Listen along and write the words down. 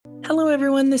Hello,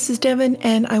 everyone. This is Devin,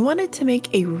 and I wanted to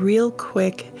make a real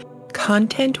quick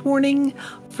content warning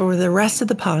for the rest of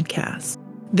the podcast.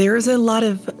 There's a lot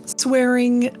of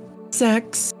swearing,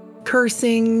 sex,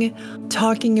 cursing,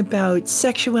 talking about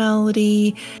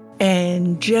sexuality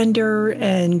and gender,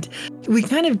 and we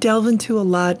kind of delve into a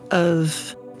lot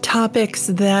of topics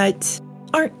that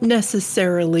aren't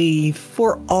necessarily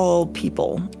for all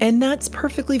people, and that's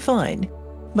perfectly fine.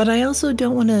 But I also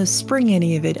don't want to spring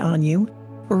any of it on you.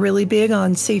 We're really big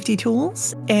on safety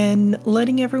tools and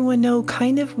letting everyone know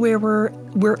kind of where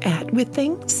we're at with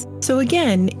things. So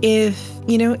again, if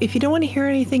you don't want to hear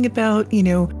anything about,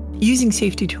 using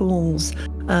safety tools,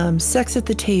 sex at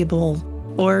the table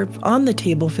or on the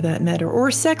table for that matter,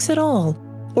 or sex at all,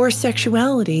 or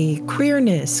sexuality,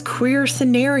 queerness, queer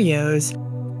scenarios,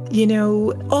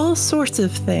 all sorts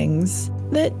of things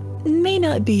that may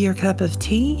not be your cup of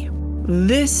tea,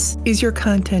 this is your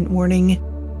content warning.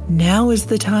 Now is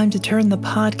the time to turn the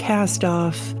podcast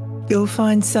off. Go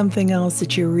find something else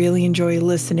that you really enjoy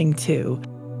listening to.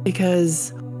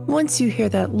 Because once you hear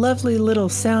that lovely little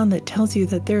sound that tells you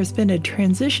that there's been a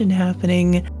transition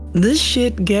happening, this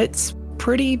shit gets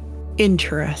pretty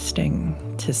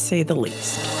interesting, to say the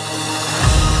least.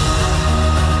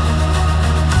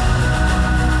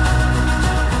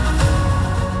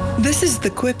 This is the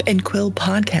Quip and Quill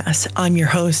podcast. I'm your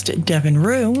host, Devin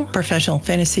Rue, professional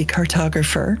fantasy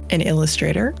cartographer and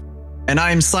illustrator. And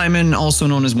I'm Simon, also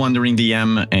known as Wandering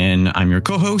DM, and I'm your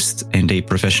co-host and a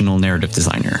professional narrative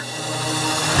designer.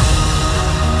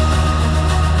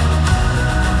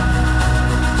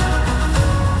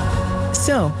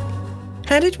 So,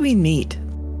 how did we meet?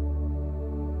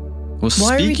 Well,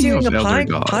 why are we doing a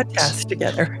podcast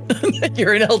together?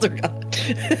 You're an elder god.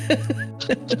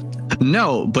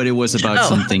 No, but it was about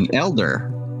something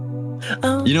elder.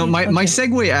 Oh, my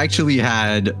segue actually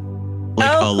had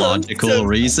a logical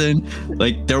reason.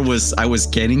 I was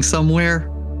getting somewhere.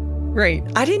 Right.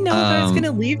 I didn't know if I was going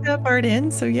to leave that part in.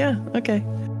 So yeah. Okay.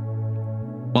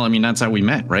 Well, that's how we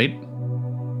met, right?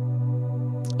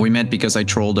 We met because I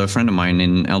trolled a friend of mine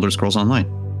in Elder Scrolls Online.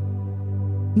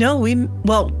 No,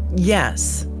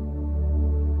 yes.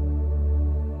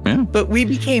 Yeah. But we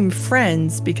became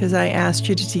friends because I asked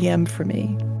you to DM for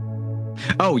me.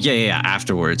 Oh, yeah.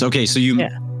 Afterwards. Okay, so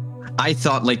I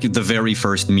thought the very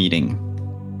first meeting.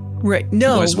 Right.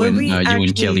 No, was when you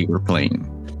and Kelly were playing.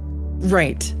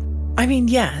 Right.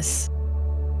 Yes.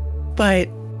 But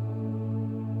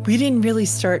we didn't really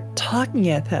start talking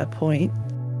at that point.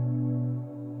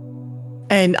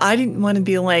 And I didn't want to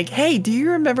be like, hey, do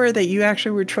you remember that you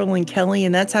actually were trolling Kelly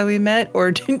and that's how we met? Or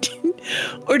do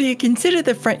you consider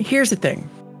the friend? Here's the thing.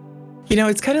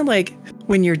 It's kind of like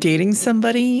when you're dating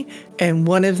somebody and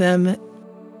one of them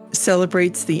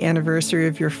celebrates the anniversary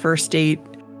of your first date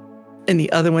and the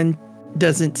other one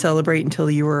doesn't celebrate until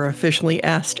you were officially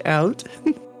asked out.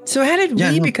 So how did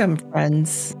we become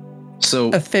friends?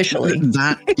 So officially,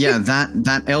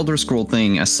 that Elder Scroll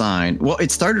thing aside, well,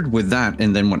 it started with that,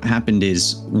 and then what happened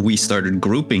is we started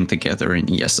grouping together in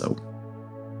ESO.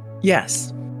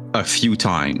 Yes, a few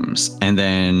times, and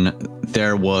then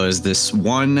there was this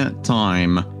one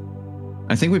time.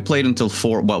 I think we played until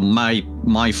 4. Well,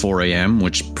 my 4 a.m.,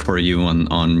 which for you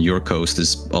on your coast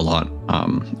is a lot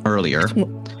earlier.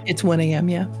 It's 1 a.m.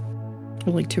 Yeah,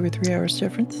 like 2 or 3 hours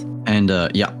difference. And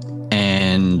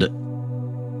and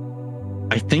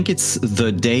I think it's the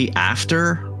day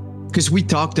after, because we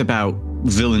talked about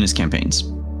villainous campaigns,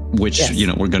 which,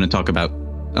 we're going to talk about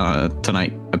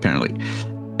tonight, apparently.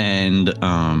 And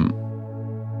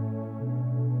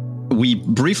we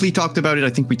briefly talked about it. I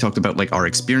think we talked about our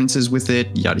experiences with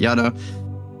it, yada, yada.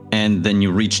 And then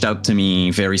you reached out to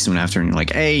me very soon after and you're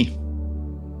like, hey,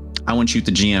 I want you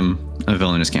to GM a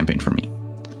villainous campaign for me.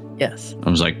 Yes. I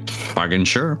was like, fucking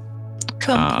sure.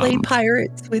 Come play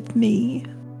pirates with me.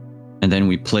 And then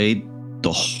we played the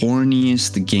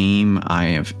horniest game I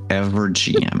have ever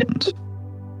GM'd.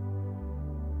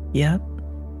 Yep.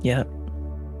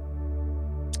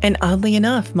 And oddly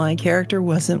enough, my character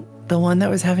wasn't the one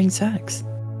that was having sex.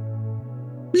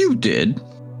 You did.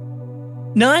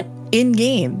 Not in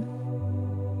game.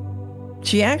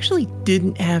 She actually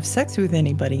didn't have sex with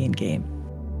anybody in game.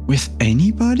 With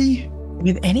anybody?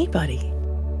 With anybody.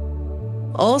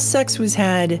 All sex was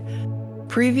had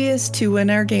previous to when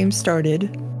our game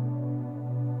started.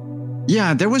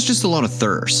 Yeah, there was just a lot of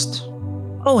thirst.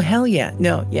 Oh, hell yeah.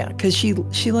 No, yeah, because she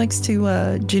likes to,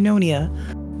 Genonia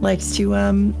likes to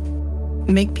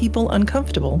make people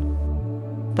uncomfortable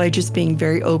by just being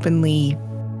very openly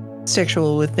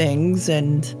sexual with things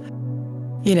and,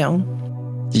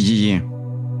 Yeah.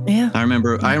 Yeah. I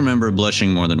remember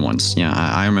blushing more than once. Yeah,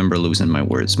 I remember losing my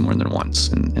words more than once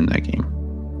in that game.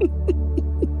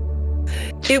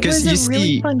 It was a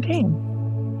really fun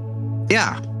game.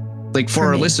 Yeah. Like for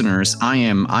our listeners, I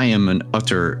am an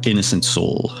utter innocent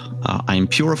soul. I am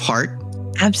pure of heart.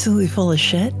 Absolutely full of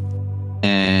shit.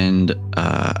 And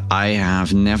I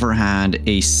have never had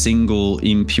a single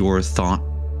impure thought.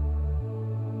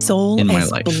 Soul in my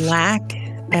as life. Black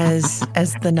as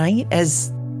the night,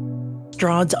 as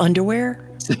Strahd's underwear.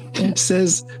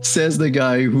 says the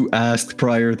guy who asked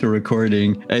prior to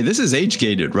recording, "Hey, this is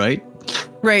age-gated, right?"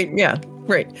 Right. Yeah.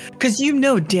 Right. Because you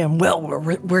know damn well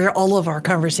where all of our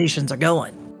conversations are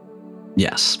going.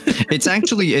 Yes, it's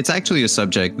actually a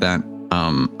subject that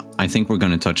I think we're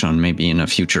going to touch on maybe in a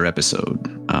future episode.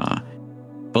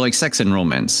 But like sex and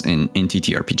romance in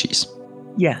TTRPGs.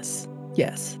 Yes.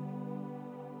 Yes.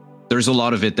 There's a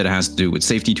lot of it that has to do with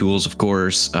safety tools, of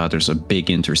course. There's a big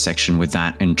intersection with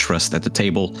that and trust at the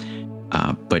table.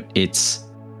 But it's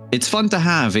fun to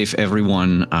have if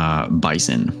everyone buys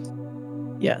in.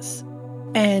 Yes.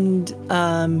 And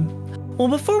well,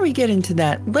 before we get into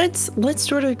that, let's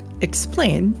sort of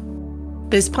explain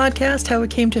this podcast, how it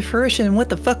came to fruition, and what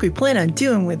the fuck we plan on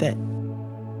doing with it.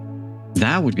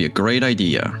 That would be a great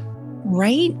idea.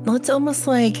 Right? Let's almost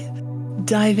like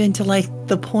dive into like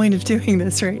the point of doing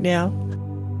this right now.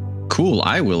 Cool.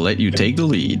 I will let you take the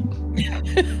lead.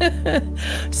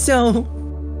 So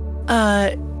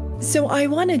I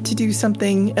wanted to do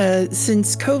something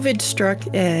since COVID struck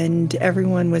and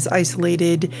everyone was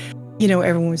isolated,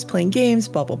 everyone was playing games,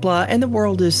 blah, blah, blah, and the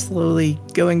world is slowly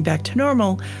going back to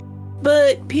normal.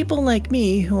 But people like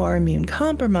me who are immune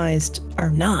compromised are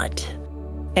not.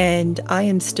 And I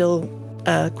am still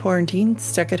quarantined,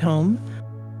 stuck at home.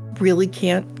 Really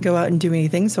can't go out and do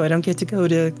anything. So I don't get to go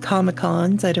to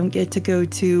Comic-Cons. I don't get to go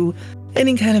to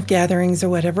any kind of gatherings or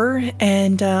whatever.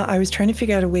 And I was trying to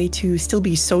figure out a way to still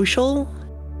be social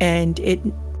and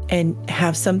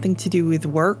have something to do with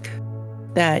work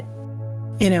that,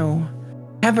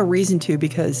 have a reason to,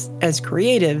 because as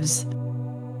creatives,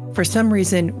 for some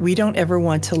reason, we don't ever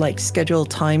want to like schedule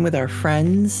time with our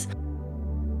friends.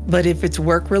 But if it's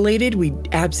work related, we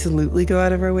absolutely go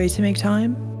out of our way to make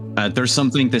time. There's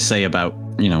something to say about,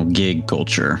 gig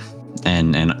culture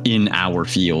and in our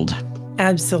field.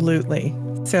 Absolutely.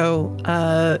 So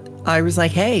I was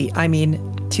like, hey,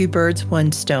 two birds,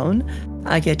 one stone.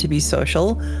 I get to be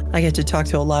social. I get to talk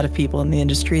to a lot of people in the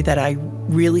industry that I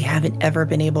really haven't ever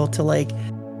been able to like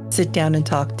sit down and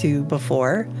talk to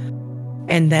before.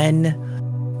 And then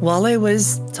while I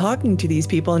was talking to these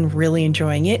people and really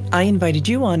enjoying it, I invited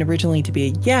you on originally to be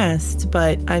a guest.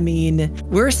 But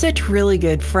we're such really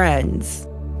good friends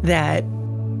that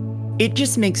it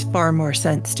just makes far more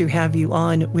sense to have you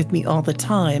on with me all the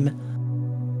time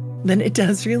than it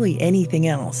does really anything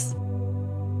else.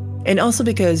 And also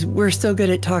because we're so good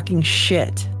at talking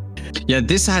shit. Yeah,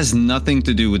 this has nothing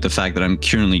to do with the fact that I'm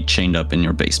currently chained up in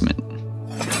your basement.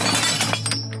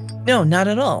 No, not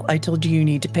at all. I told you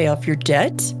need to pay off your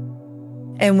debt.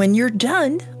 And when you're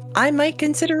done, I might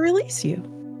consider release you.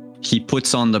 He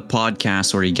puts on the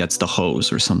podcast or he gets the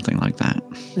hose or something like that.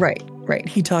 Right.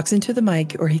 He talks into the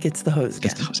mic or he gets the hose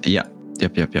again. Yeah.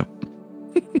 Yep.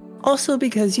 Also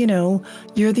because, you're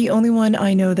the only one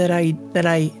I know that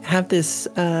I have this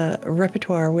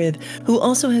repertoire with who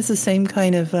also has the same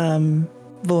kind of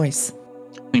voice.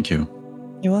 Thank you.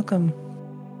 You're welcome.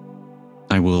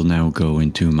 I will now go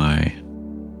into my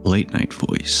late night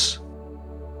voice.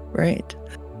 Right.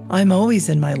 I'm always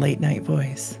in my late night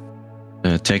voice.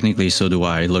 Technically, so do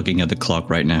I, looking at the clock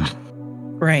right now.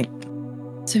 Right.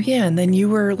 So yeah, and then you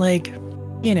were like,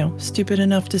 stupid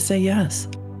enough to say yes.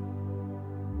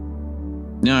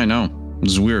 Yeah, I know.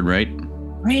 It's weird, right?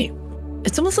 Right.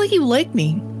 It's almost like you like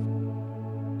me.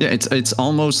 Yeah, it's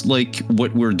almost like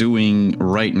what we're doing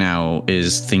right now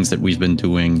is things that we've been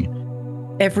doing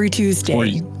every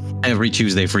Tuesday. Every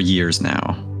Tuesday for years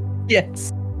now.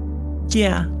 Yes.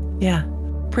 Yeah.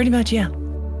 Pretty much, yeah.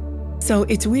 So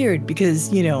it's weird because,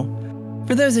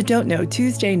 for those that don't know,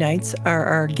 Tuesday nights are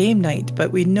our game night,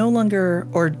 but we no longer,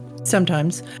 or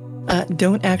sometimes,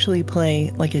 don't actually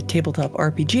play like a tabletop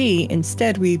RPG.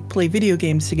 Instead, we play video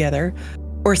games together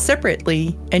or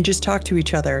separately and just talk to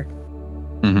each other.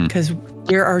 Because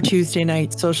we're our Tuesday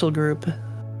night social group.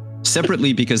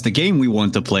 Separately because the game we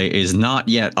want to play is not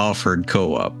yet offered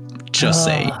co-op. Just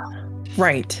say.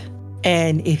 Right.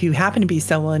 And if you happen to be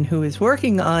someone who is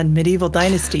working on Medieval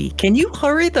Dynasty, can you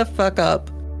hurry the fuck up?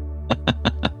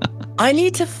 I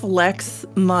need to flex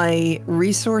my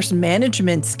resource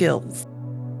management skills.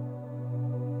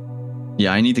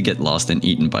 Yeah, I need to get lost and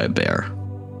eaten by a bear.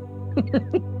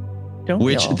 Don't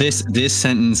Which this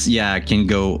sentence, can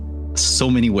go so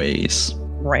mmany ways.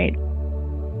 Right.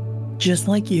 Just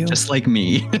like you. Just like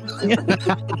me.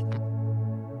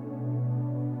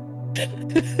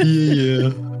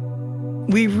 Yeah.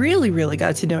 We really, really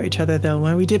got to know each other, though,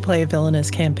 when we did play a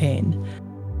villainous campaign.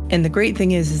 And the great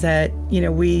thing is that,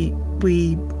 we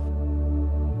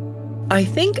I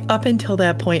think up until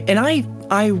that point, and I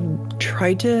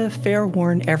tried to fair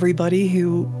warn everybody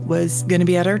who was going to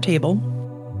be at our table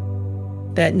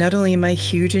that not only am I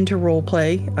huge into role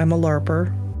play, I'm a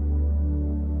LARPer,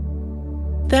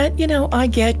 that,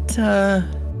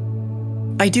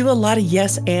 I do a lot of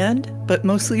yes and, but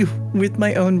mostly with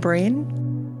my own brain.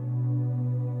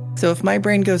 So if my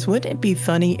brain goes, wouldn't it be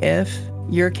funny if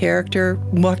your character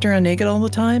walked around naked all the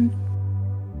time?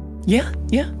 Yeah,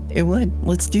 it would.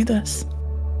 Let's do this.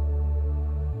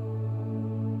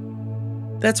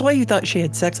 That's why you thought she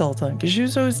had sex all the time, because she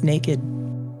was always naked.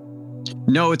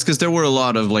 No, it's because there were a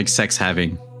lot of sex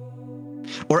having.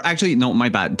 Or actually, no, my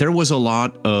bad. There was a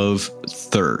lot of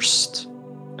thirst.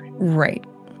 Right.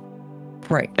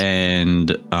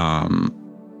 And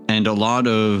a lot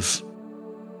of...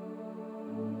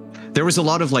 There was a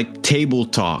lot of table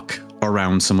talk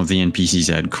around some of the NPCs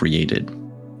I had created.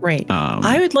 Right.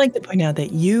 I would like to point out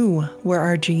that you were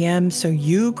our GM, so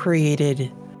you created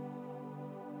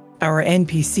our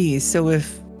NPCs. So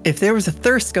if there was a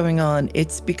thirst going on,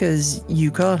 it's because you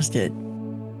caused it.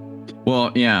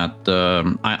 Well, yeah.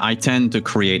 I tend to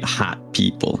create hot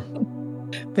people.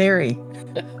 Very.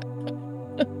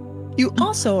 You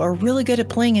also are really good at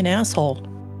playing an asshole.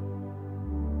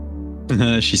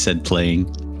 She said playing.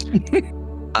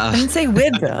 I didn't say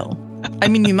with, though. I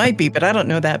mean, you might be, but I don't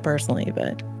know that personally.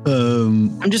 But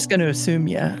I'm just going to assume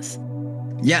yes.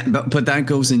 Yeah, but that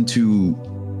goes into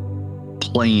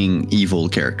playing evil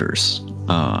characters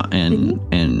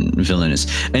and villainous,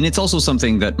 and it's also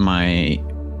something that my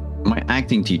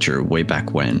acting teacher way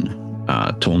back when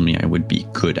told me I would be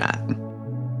good at.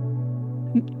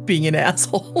 Being an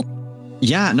asshole.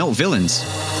 Yeah, no, villains.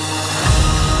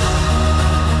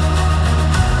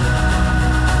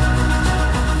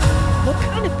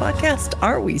 Podcast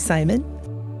are we, Simon?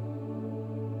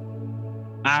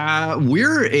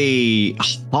 We're a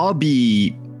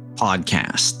hobby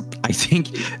podcast. I think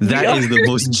that is the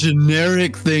most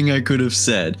generic thing I could have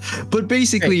said. But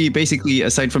basically,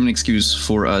 aside from an excuse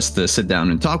for us to sit down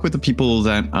and talk with the people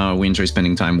that we enjoy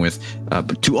spending time with,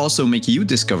 but to also make you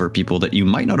discover people that you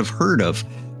might not have heard of.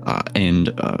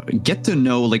 And get to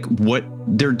know what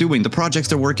they're doing, the projects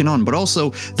they're working on, but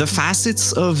also the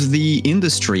facets of the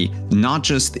industry, not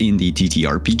just in the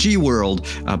TTRPG world,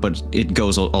 but it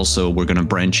goes also, we're going to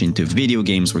branch into video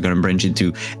games, we're going to branch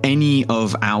into any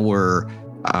of our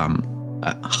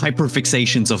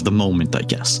hyperfixations of the moment, I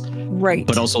guess. Right.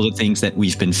 But also the things that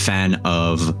we've been fan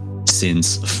of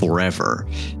since forever.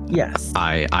 Yes.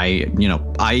 I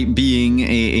being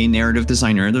a narrative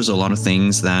designer, there's a lot of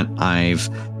things that I've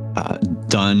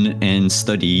done and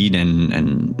studied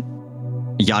and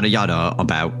yada yada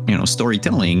about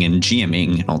storytelling and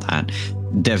GMing and all that.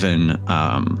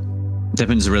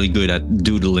 Devin's really good at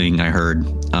doodling, I heard.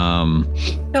 A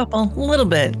little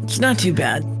bit. It's not too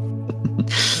bad.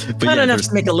 But not enough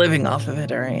to make a living off of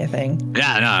it or anything.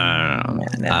 Yeah,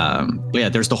 no. But yeah,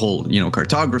 there's the whole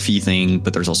cartography thing,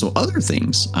 but there's also other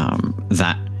things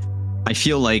that I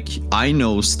feel like I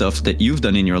know stuff that you've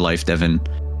done in your life, Devin,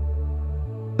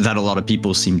 that a lot of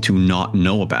people seem to not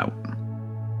know about.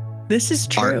 This is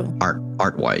true.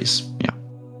 Art wise, yeah.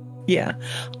 Yeah.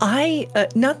 I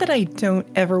not that I don't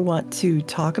ever want to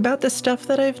talk about the stuff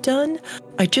that I've done.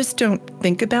 I just don't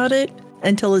think about it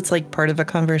until it's part of a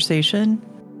conversation,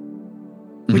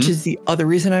 which is the other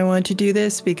reason I wanted to do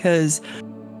this, because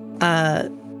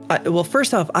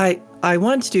first off, I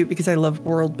wanted to do it because I love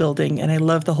world building and I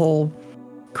love the whole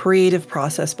creative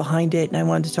process behind it. And I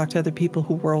wanted to talk to other people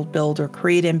who world build or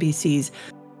create NPCs.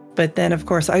 But then, of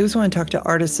course, I always want to talk to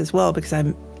artists as well, because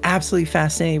I'm absolutely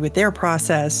fascinated with their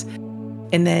process.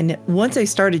 And then once I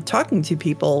started talking to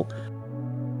people,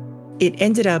 it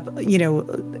ended up,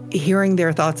 hearing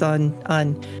their thoughts on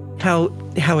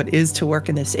how it is to work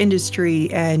in this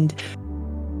industry, and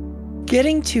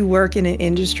getting to work in an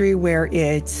industry where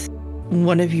it's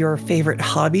one of your favorite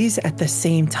hobbies at the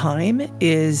same time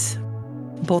is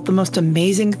both the most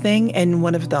amazing thing and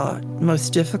one of the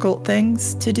most difficult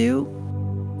things to do,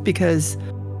 because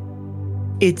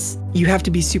you have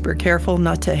to be super careful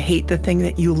not to hate the thing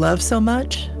that you love so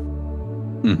much,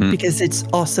 because it's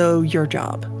also your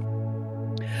job.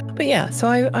 But yeah, so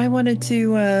I wanted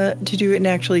to do it and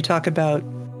actually talk about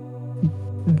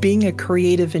being a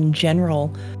creative in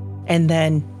general, and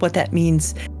then what that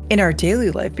means in our daily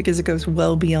life because it goes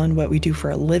well beyond what we do for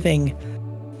a living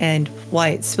and why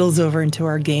it spills over into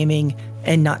our gaming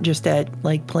and not just at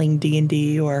like playing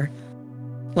D&D or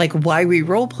like why we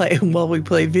role play while we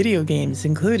play video games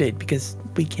included, because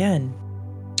we can.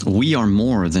 We are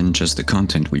more than just the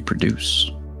content we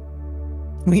produce.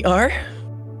 We are?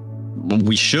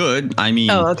 We should. I mean,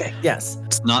 oh, okay. Yes.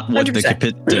 It's not what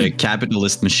the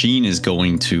capitalist machine is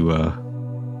going to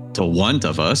want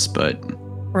of us, but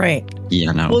right.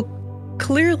 Yeah, no. Well,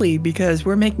 clearly because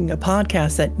we're making a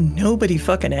podcast that nobody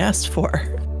fucking asked for.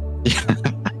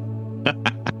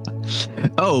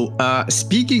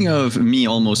 Speaking of me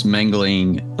almost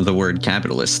mangling the word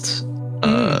capitalist,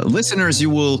 listeners, you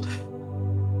will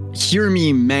hear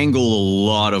me mangle a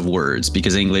lot of words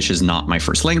because English is not my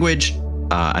first language,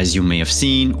 as you may have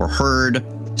seen or heard.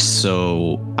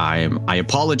 So I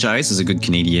apologize as a good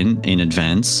Canadian in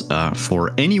advance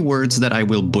for any words that I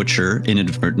will butcher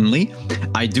inadvertently.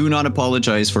 I do not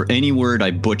apologize for any word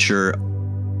I butcher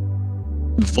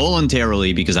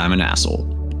voluntarily because I'm an asshole.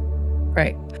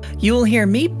 Right. You will hear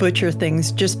me butcher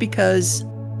things just because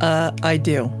I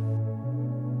do.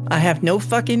 I have no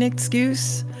fucking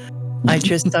excuse. I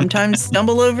just sometimes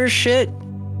stumble over shit.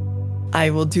 I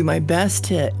will do my best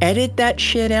to edit that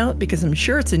shit out because I'm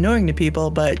sure it's annoying to people,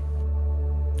 but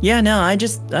yeah, no, I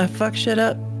fuck shit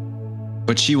up.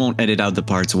 But she won't edit out the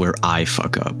parts where I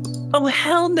fuck up. Oh,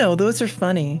 hell no. Those are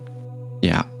funny.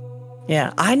 Yeah.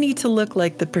 Yeah, I need to look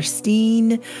like the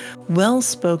pristine,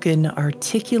 well-spoken,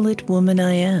 articulate woman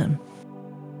I am.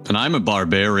 And I'm a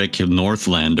barbaric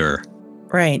Northlander.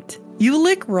 Right. You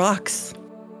lick rocks.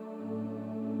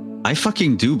 I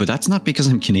fucking do, but that's not because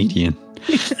I'm Canadian.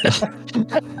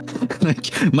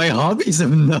 Like, my hobbies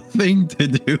have nothing to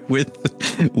do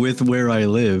with where I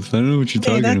live. I don't know what you're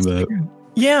talking about. True.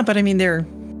 Yeah, but I mean,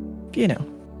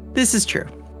 this is true.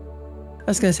 I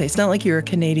was going to say, it's not like you're a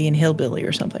Canadian hillbilly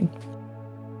or something.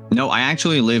 No, I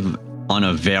actually live on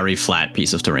a very flat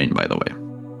piece of terrain, by the way.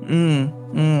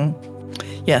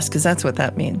 Yes, because that's what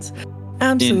that means.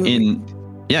 Absolutely.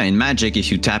 In Magic,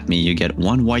 if you tap me, you get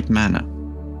 1 white mana.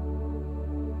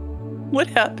 What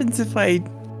happens if I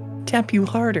tap you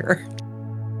harder?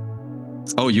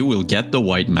 Oh, you will get the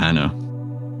white mana.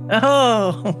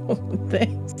 Oh,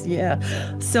 thanks. Yeah.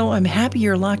 So I'm happy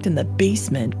you're locked in the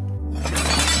basement.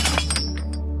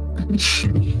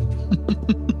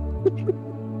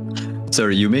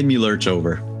 Sorry, you made me lurch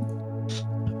over.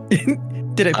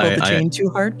 Did I pull the chain too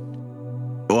hard?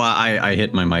 Well, I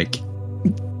hit my mic.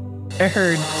 I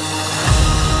heard.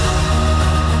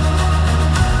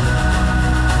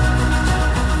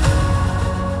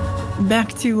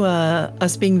 Back to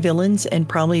us being villains, and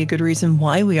probably a good reason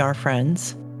why we are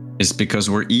friends. Is because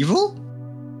we're evil?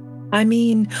 I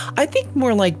mean, I think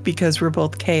more like because we're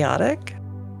both chaotic.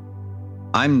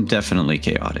 I'm definitely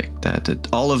chaotic. That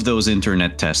all of those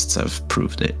internet tests have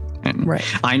proved it. And right.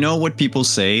 I know what people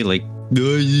say, like,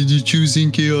 you're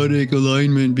choosing chaotic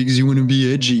alignment because you want to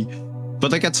be edgy.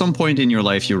 But like at some point in your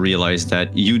life, you realize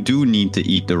that you do need to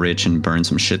eat the rich and burn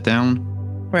some shit down.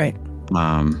 Right.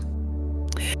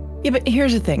 Yeah, but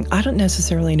here's the thing. I don't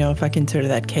necessarily know if I consider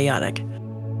that chaotic.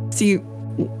 See,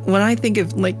 when I think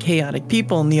of like chaotic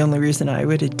people, and the only reason I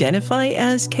would identify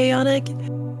as chaotic,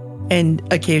 and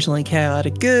occasionally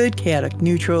chaotic good, chaotic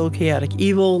neutral, chaotic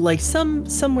evil, like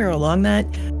somewhere along that,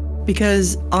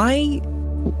 because I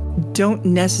don't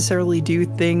necessarily do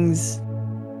things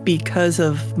because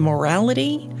of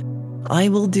morality. I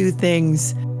will do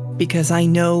things because I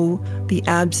know the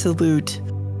absolute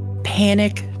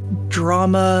panic,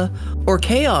 drama, or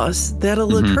chaos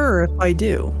that'll occur if I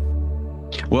do.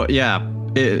 Well, yeah.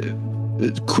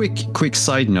 Quick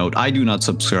side note: I do not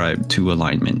subscribe to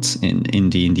alignments in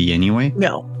D&D anyway.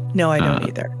 No, I don't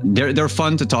either. They're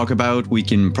fun to talk about. We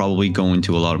can probably go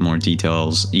into a lot more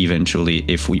details eventually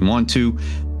if we want to.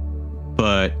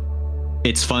 But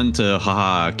it's fun to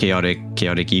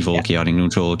chaotic evil, yeah. Chaotic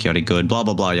neutral, chaotic good, blah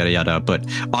blah blah, yada yada. But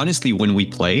honestly, when we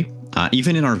play,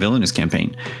 even in our villainous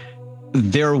campaign,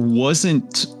 there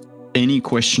wasn't any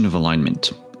question of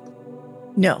alignment.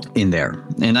 No. In there.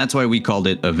 And that's why we called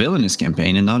it a villainous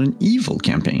campaign and not an evil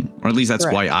campaign. Or at least that's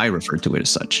why I refer to it as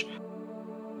such.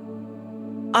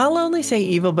 I'll only say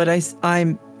evil, but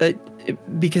I'm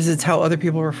because it's how other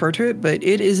people refer to it, but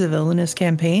it is a villainous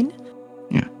campaign.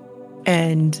 Yeah.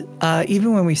 And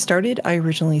even when we started, I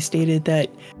originally stated that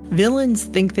villains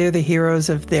think they're the heroes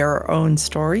of their own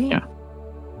story. Yeah.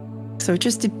 So it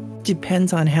just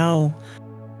depends on how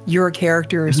your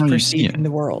character is perceived in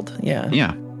the world. Yeah.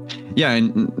 Yeah. Yeah,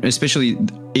 and especially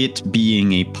it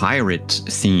being a pirate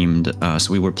themed.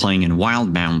 So we were playing in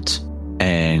Wildmount,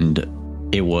 and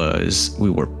we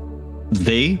were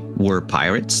they were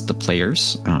pirates, the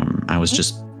players. I was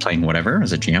just playing whatever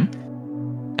as a GM.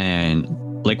 And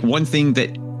like one thing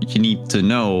that you need to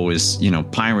know is,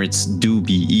 pirates do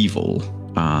be evil.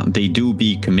 They do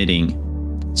be committing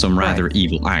some rather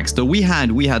evil acts. Though we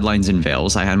had lines and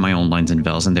veils. I had my own lines and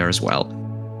veils in there as well.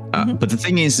 But the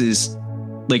thing is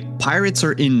like pirates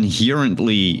are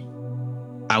inherently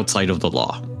outside of the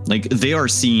law. Like they are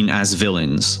seen as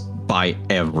villains by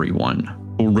everyone,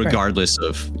 regardless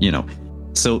of,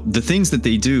 So the things that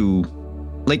they do,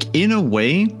 like in a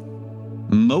way,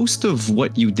 most of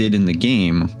what you did in the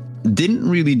game didn't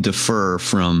really differ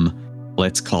from,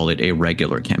 let's call it, a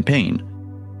regular campaign.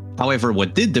 However,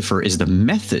 what did differ is the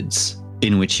methods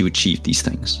in which you achieve these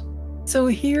things. So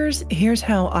here's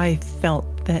how I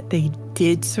felt that they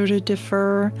did sort of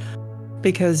differ,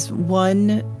 because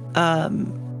one,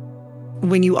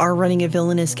 when you are running a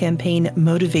villainous campaign,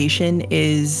 motivation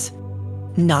is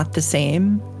not the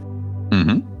same.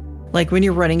 Mm-hmm. Like when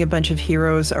you're running a bunch of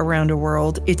heroes around a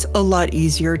world, it's a lot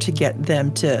easier to get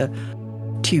them to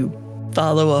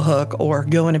follow a hook or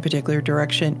go in a particular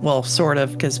direction. Well, sort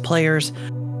of, because players,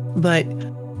 but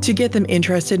to get them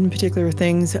interested in particular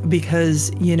things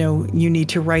because, you need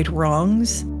to right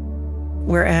wrongs.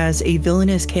 Whereas a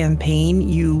villainous campaign,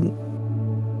 you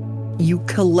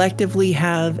collectively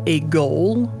have a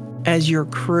goal as your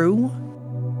crew.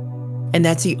 And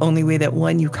that's the only way that,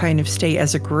 one, you kind of stay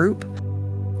as a group.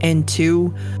 And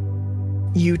two,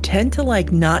 you tend to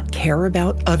like not care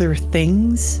about other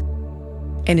things.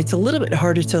 And it's a little bit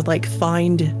harder to like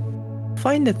find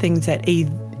the things that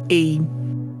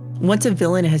once a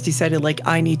villain has decided like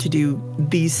I need to do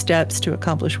these steps to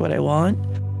accomplish what I want,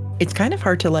 it's kind of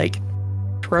hard to like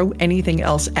throw anything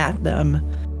else at them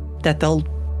that they'll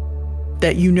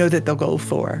go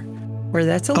for. Where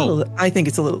that's I think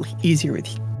it's a little easier with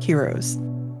heroes.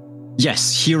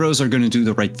 Yes, heroes are going to do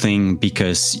the right thing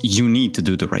because you need to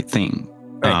do the right thing.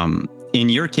 Right. In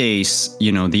your case,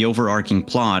 the overarching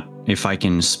plot, if I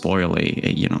can spoil a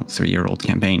 3-year-old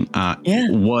campaign,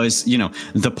 was,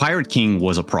 the Pirate King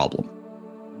was a problem.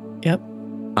 Yep.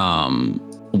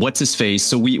 What's his face?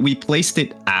 So we placed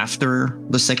it after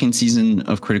the second season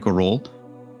of Critical Role.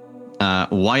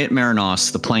 Wyatt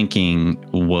Marinos, the Plank King,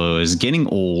 was getting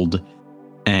old,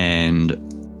 and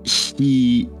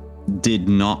he did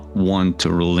not want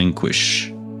to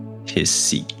relinquish his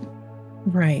seat.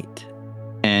 Right.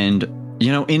 And,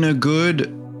 in a good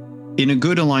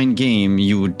aligned game,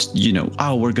 you would,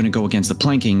 we're going to go against the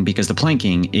Plank King because the Plank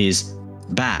King is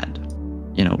bad.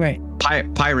 Right.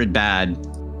 Pirate bad.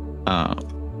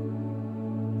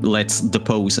 Let's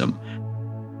depose him.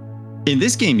 In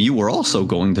this game, you were also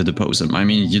going to depose him. I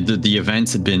mean, the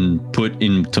events had been put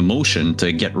into motion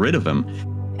to get rid of him.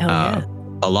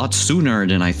 A lot sooner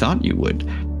than I thought you would.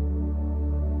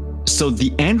 So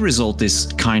the end result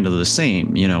is kind of the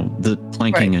same. The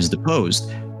Plank King is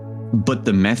deposed, but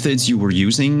the methods you were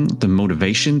using, the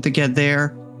motivation to get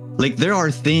there, like there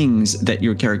are things that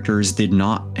your characters did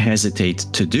not hesitate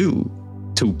to do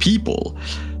to people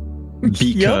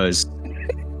because,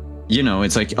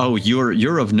 it's like, oh,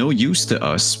 you're of no use to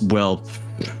us. Well,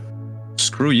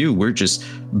 screw you. We're just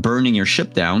burning your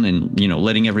ship down and,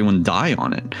 letting everyone die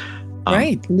on it.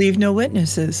 Right. Leave no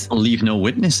witnesses.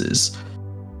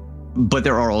 But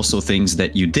there are also things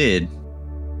that you did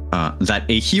that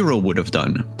a hero would have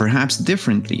done, perhaps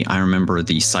differently. I remember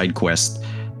the side quest.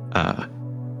 I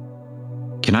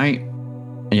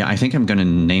think I'm going to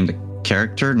name the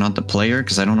character, not the player,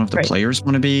 because I don't know if the players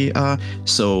want to be.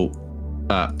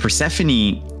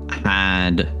 Persephone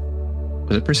had...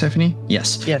 Was it Persephone?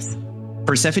 Yes. Yes.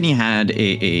 Persephone had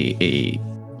a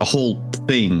whole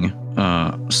thing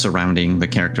surrounding the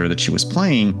character that she was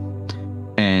playing,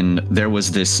 and there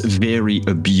was this very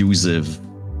abusive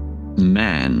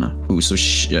man who,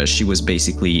 she was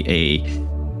basically a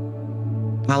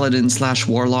paladin /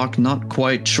 warlock, not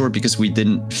quite sure because we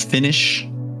didn't finish,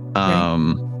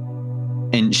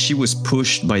 and she was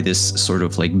pushed by this sort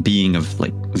of like being of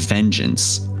like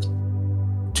vengeance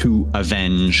to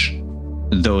avenge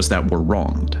those that were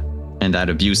wronged, and that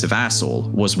abusive asshole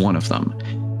was one of them.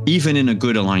 Even in a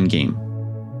good aligned game,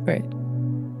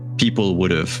 people would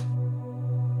have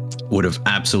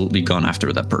absolutely gone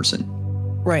after that person.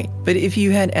 Right. But if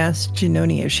you had asked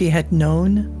Janoni if she had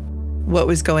known what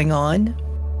was going on,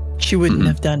 she wouldn't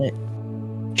have done it.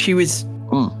 She was...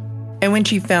 And when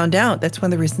she found out, that's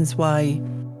one of the reasons why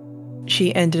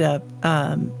she ended up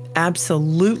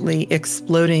absolutely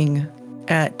exploding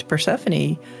at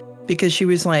Persephone, because she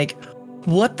was like,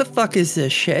 what the fuck is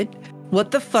this shit?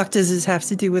 What the fuck does this have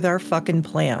to do with our fucking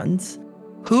plans?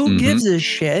 Who gives a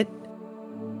shit?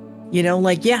 You know,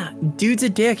 like, yeah, dude's a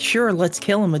dick. Sure, let's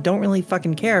kill him. I don't really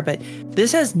fucking care. But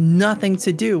this has nothing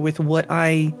to do with what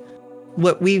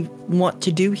we want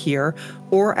to do here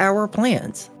or our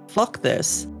plans. Fuck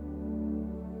this.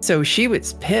 So she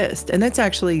was pissed. And that's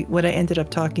actually what I ended up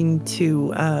talking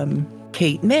to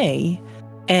Kate May.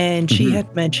 And she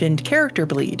had mentioned character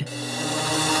bleed.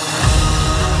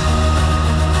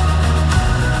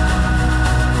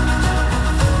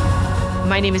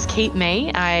 My name is Kate May.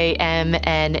 I am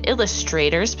an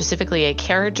illustrator, specifically a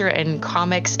character and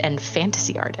comics and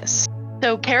fantasy artist.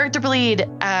 So character bleed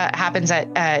happens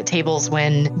at tables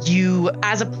when you,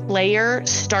 as a player,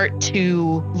 start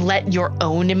to let your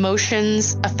own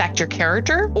emotions affect your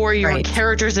character, or your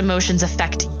character's emotions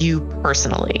affect you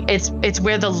personally. It's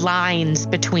where the lines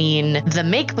between the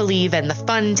make-believe and the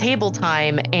fun table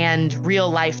time and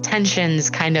real-life tensions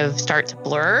kind of start to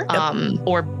blur,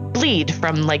 or bleed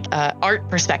from like art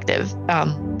perspective,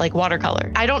 like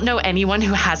watercolor. I don't know anyone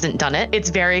who hasn't done it. It's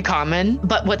very common,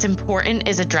 but what's important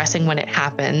is addressing when it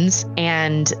happens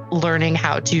and learning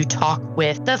how to talk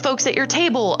with the folks at your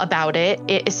table about it,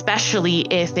 especially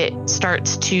if it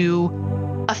starts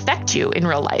to affect you in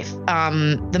real life.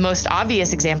 The most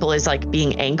obvious example is like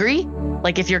being angry.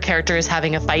 Like if your character is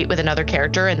having a fight with another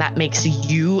character and that makes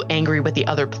you angry with the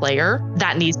other player,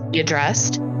 that needs to be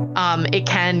addressed. It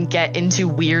can get into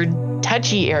weird,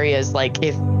 touchy areas, like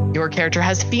if your character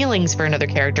has feelings for another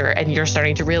character and you're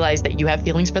starting to realize that you have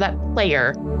feelings for that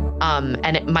player,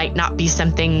 and it might not be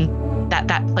something that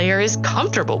that player is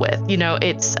comfortable with. You know,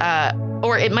 it's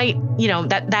or it might, you know,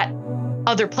 that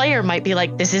other player might be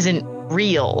like, this isn't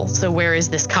real. So where is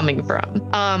this coming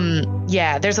from?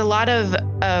 Yeah, there's a lot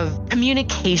of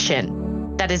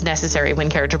communication that is necessary when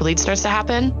character bleed starts to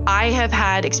happen. I have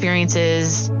had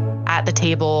experiences at the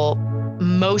table,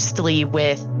 mostly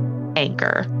with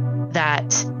anger,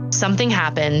 that something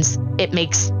happens, it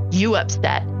makes you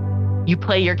upset. You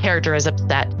play your character as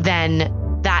upset,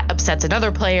 then that upsets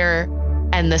another player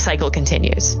and the cycle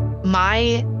continues.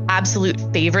 My absolute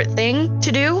favorite thing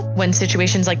to do when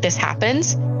situations like this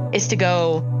happens is to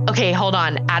go, okay, hold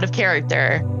on, out of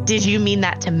character. Did you mean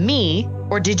that to me?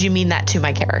 Or did you mean that to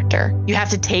my character? You have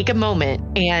to take a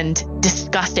moment and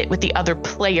discuss it with the other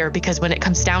player, because when it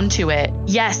comes down to it,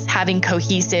 yes, having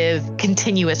cohesive,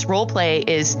 continuous role play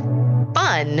is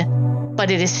fun,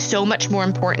 but it is so much more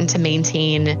important to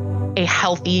maintain a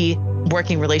healthy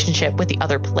working relationship with the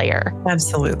other player.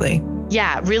 Absolutely.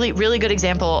 Yeah, really, really good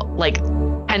example. Like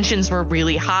tensions were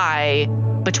really high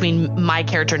between my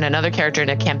character and another character in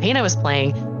a campaign I was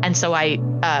playing. And so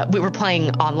we were playing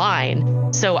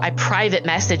online. So I private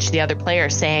messaged the other player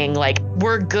saying like,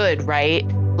 we're good, right?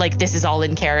 Like this is all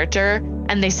in character.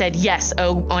 And they said, yes.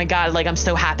 Oh my God. Like, I'm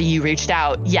so happy you reached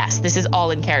out. Yes, this is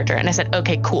all in character. And I said,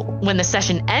 okay, cool. When the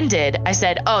session ended, I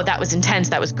said, oh, that was intense.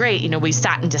 That was great. You know, we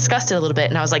sat and discussed it a little bit.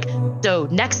 And I was like, so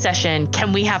next session,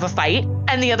 can we have a fight?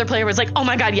 And the other player was like, oh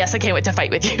my God, yes, I can't wait to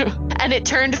fight with you. And it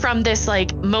turned from this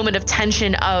like moment of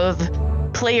tension of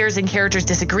players and characters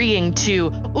disagreeing to,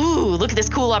 ooh, look at this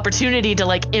cool opportunity to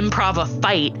like improv a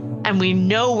fight. And we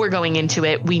know we're going into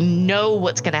it. We know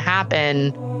what's going to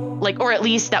happen. Like, or at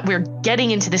least that we're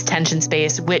getting into this tension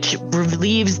space, which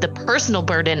relieves the personal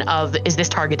burden of, is this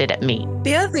targeted at me?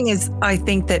 The other thing is, I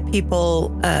think that people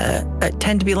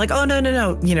tend to be like, oh,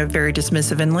 no, you know, very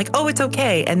dismissive and like, oh, it's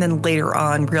okay. And then later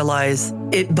on realize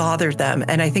it bothered them.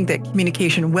 And I think that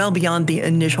communication well beyond the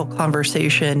initial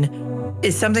conversation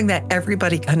is something that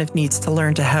everybody kind of needs to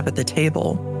learn to have at the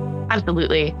table.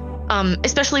 Absolutely.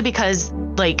 Especially because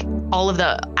like all of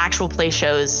the actual play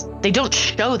shows, they don't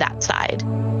show that side.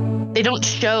 They don't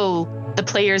show the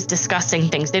players discussing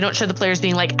things. They don't show the players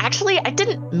being like, actually, I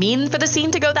didn't mean for the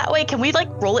scene to go that way. Can we like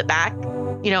roll it back?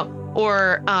 You know,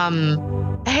 or,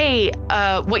 hey,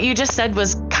 what you just said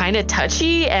was kind of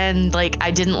touchy and like,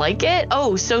 I didn't like it.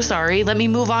 Oh, so sorry. Let me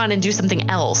move on and do something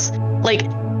else. Like,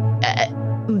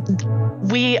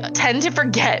 we tend to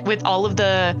forget with all of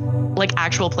the like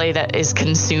actual play that is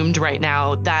consumed right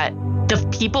now that the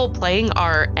people playing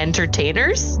are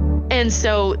entertainers. And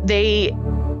so they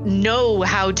know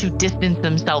how to distance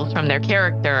themselves from their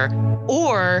character,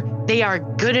 or they are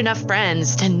good enough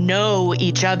friends to know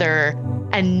each other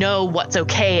and know what's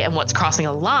okay and what's crossing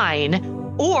a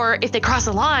line. Or if they cross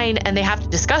a line and they have to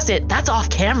discuss it, that's off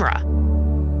camera.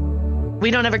 We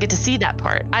don't ever get to see that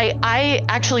part. I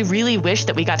actually really wish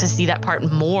that we got to see that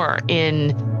part more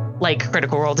in like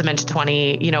Critical Role, Dimension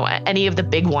 20, you know, any of the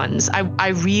big ones. I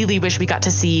really wish we got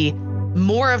to see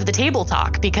more of the table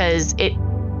talk, because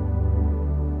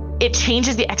it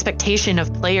changes the expectation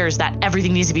of players that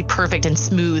everything needs to be perfect and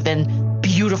smooth and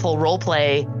beautiful role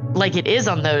play like it is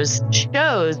on those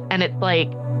shows. And it's like,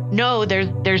 no,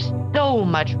 there's so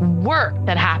much work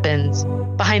that happens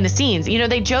behind the scenes. You know,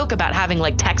 they joke about having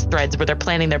like text threads where they're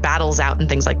planning their battles out and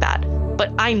things like that.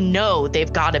 But I know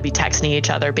they've got to be texting each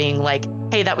other being like,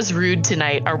 hey, that was rude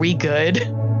tonight. Are we good?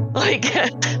 Like,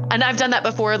 and I've done that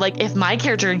before. Like if my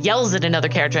character yells at another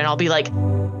character and I'll be like,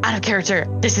 out of character,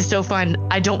 this is so fun.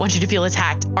 I don't want you to feel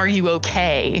attacked. Are you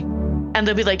okay? And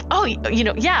they'll be like, oh, you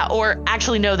know, yeah. Or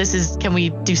actually, no, can we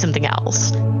do something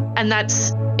else? And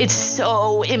it's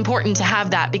so important to have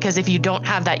that, because if you don't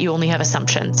have that, you only have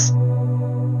assumptions.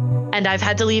 And I've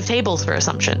had to leave tables for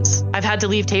assumptions. I've had to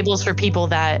leave tables for people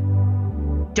that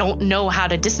don't know how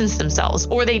to distance themselves,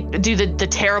 or they do the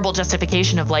terrible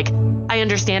justification of like, I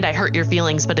understand I hurt your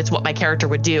feelings, but it's what my character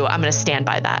would do. I'm going to stand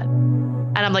by that.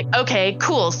 And I'm like, okay,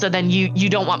 cool. So then you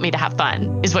don't want me to have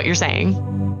fun, is what you're saying.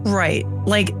 Right.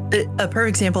 Like a perfect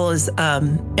example is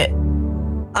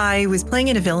I was playing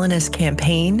in a villainous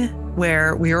campaign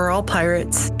where we were all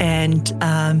pirates, and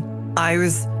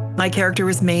my character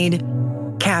was made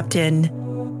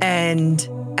captain. And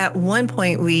at one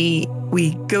point we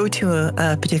go to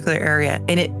a particular area,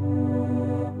 and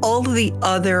all of the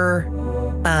other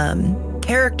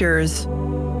characters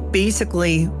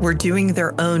basically were doing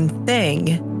their own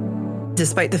thing,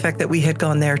 despite the fact that we had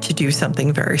gone there to do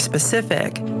something very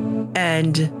specific.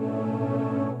 And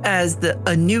as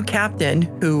a new captain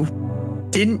who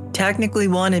didn't technically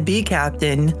want to be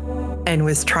captain and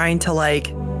was trying to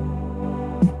like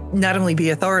not only be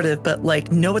authoritative, but like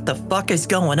know what the fuck is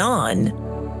going on,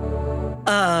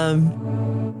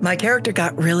 my character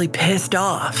got really pissed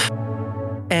off.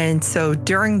 And so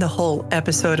during the whole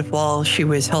episode of while she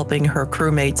was helping her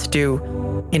crewmates do,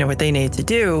 you know, what they needed to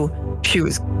do, she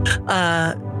was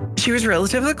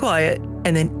relatively quiet.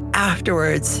 And then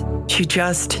afterwards, she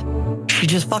just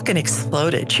fucking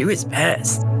exploded. She was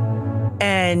pissed.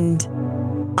 And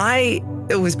I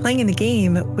was playing in the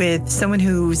game with someone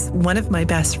who's one of my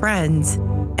best friends,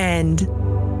 and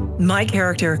my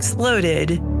character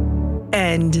exploded.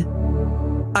 And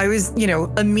I was, you know,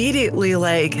 immediately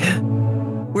like,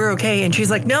 we're okay. And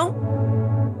she's like, no,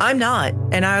 I'm not.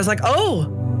 And I was like, oh,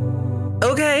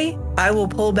 okay, I will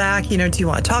pull back. You know, do you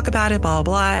want to talk about it? Blah,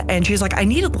 blah. And she's like, I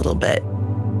need a little bit.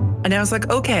 And I was like,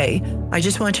 okay, I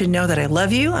just want you to know that I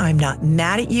love you. I'm not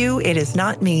mad at you. It is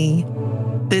not me.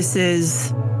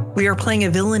 We are playing a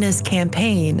villainous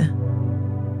campaign,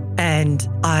 and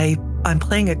I'm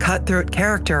playing a cutthroat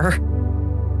character.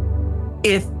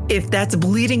 If that's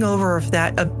bleeding over, if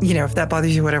that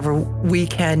bothers you, whatever, we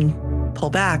can pull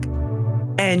back.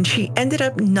 And she ended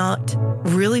up not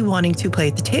really wanting to play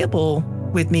at the table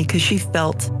with me because she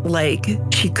felt like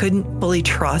she couldn't fully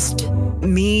trust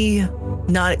me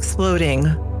not exploding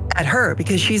at her,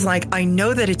 because she's like, I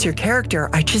know that it's your character.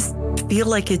 I just feel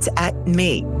like it's at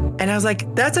me. And I was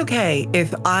like, that's okay.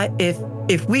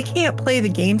 If we can't play the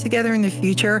game together in the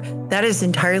future, that is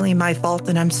entirely my fault,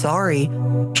 and I'm sorry.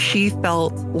 She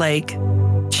felt like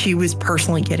she was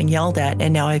personally getting yelled at,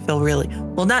 and now I feel really,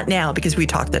 well, not now because we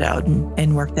talked it out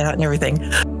and worked it out and everything,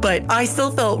 but I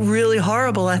still felt really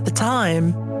horrible at the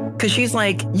time because she's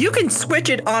like, you can switch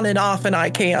it on and off and I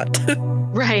can't.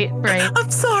 Right.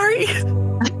 I'm sorry.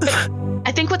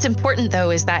 I think what's important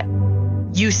though is that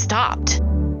you stopped.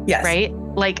 Yes. Right?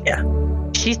 Like, yeah.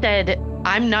 She said,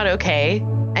 I'm not okay.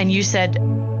 And you said,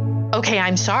 okay,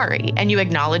 I'm sorry. And you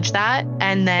acknowledged that,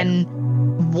 and then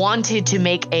wanted to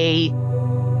make a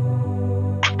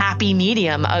happy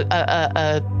medium,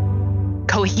 a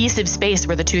cohesive space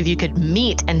where the two of you could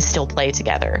meet and still play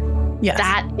together. Yes.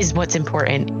 That is what's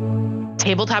important.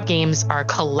 Tabletop games are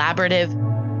collaborative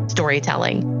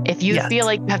storytelling. If you feel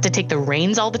like you have to take the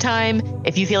reins all the time,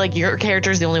 if you feel like your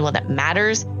character is the only one that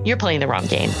matters, you're playing the wrong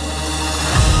game.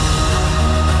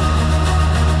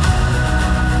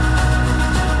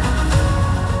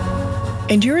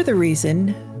 And you're the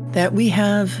reason that we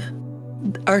have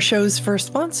our show's first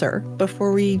sponsor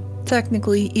before we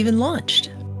technically even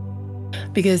launched.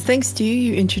 Because thanks to you,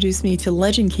 you introduced me to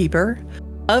Legend Keeper,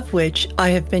 of which I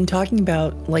have been talking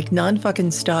about like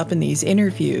non-fucking stop in these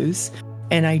interviews.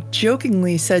 And I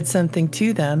jokingly said something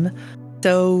to them,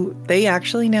 so they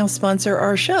actually now sponsor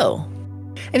our show.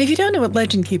 And if you don't know what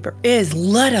Legend Keeper is,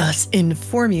 let us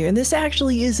inform you. And this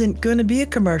actually isn't going to be a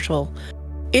commercial.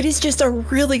 It is just a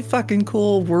really fucking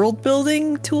cool world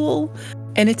building tool.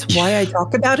 And it's why I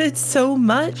talk about it so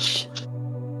much.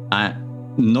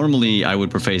 Normally I would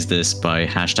preface this by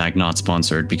hashtag not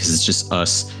sponsored, because it's just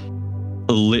us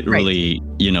literally,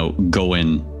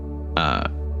 going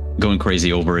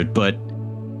crazy over it. But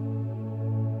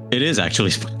it is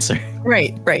actually sponsored.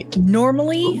 Right.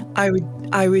 Normally I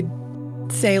would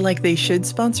would say like they should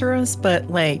sponsor us, but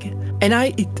like, and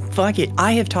fuck it.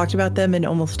 I have talked about them in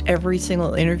almost every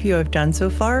single interview I've done so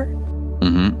far.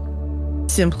 Mm-hmm.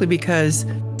 Simply because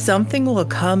something will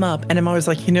come up and I'm always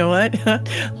like, you know what?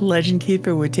 Legend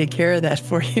Keeper would take care of that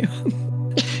for you.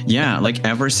 Yeah, like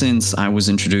ever since I was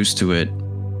introduced to it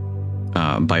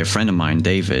by a friend of mine,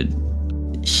 David,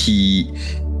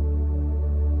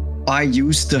 I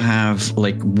used to have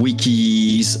like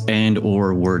wikis and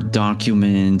or Word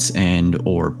documents and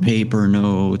or paper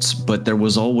notes, but there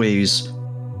was always,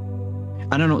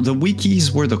 I don't know, the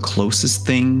wikis were the closest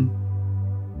thing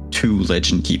to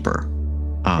Legend Keeper.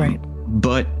 Right.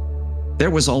 But there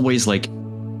was always like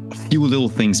a few little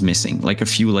things missing, like a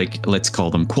few, like, let's call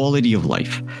them quality of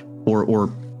life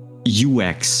or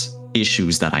UX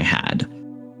issues that I had.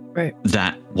 Right.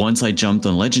 That once I jumped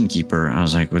on Legend Keeper, I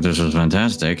was like, well, this was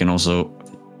fantastic. And also,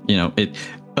 you know, it,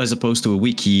 as opposed to a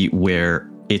wiki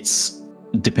where it's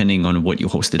depending on what you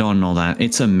hosted on and all that,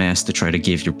 it's a mess to try to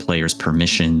give your players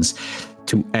permissions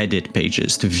to edit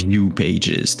pages, to view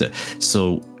pages.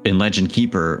 So in Legend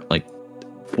Keeper, like,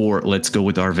 or let's go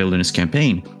with our Villainous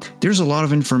campaign, there's a lot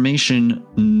of information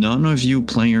none of you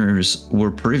players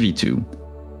were privy to,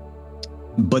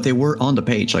 but they were on the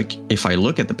page. Like if I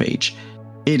look at the page,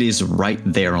 it is right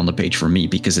there on the page for me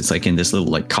because it's like in this little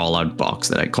like call out box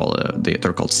that I call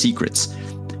they're called secrets.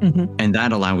 Mm-hmm. And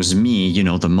that allows me, you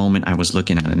know, the moment I was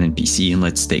looking at an NPC, and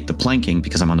let's take the planking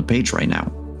because I'm on the page right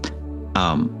now.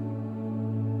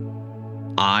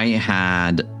 I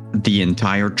had the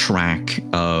entire track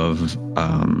of,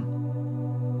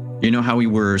 you know, how we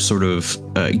were sort of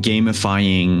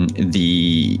gamifying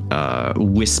the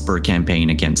Whisper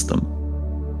campaign against them.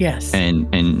 Yes.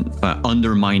 And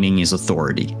undermining his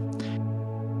authority.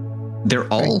 They're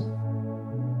all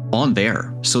on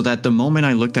there. So that the moment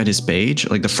I looked at his page,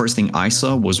 like the first thing I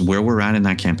saw was where we're at in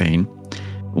that campaign.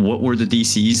 What were the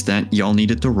DCs that y'all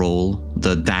needed to roll?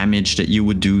 The damage that you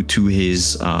would do to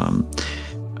his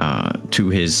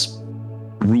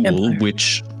rule, Empire.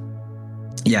 which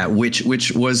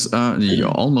was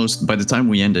almost, by the time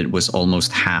we ended, was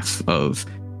almost half of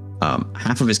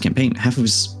his campaign, half of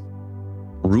his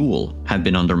rule had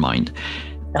been undermined.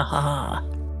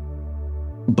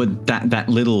 But that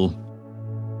little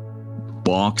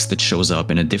box that shows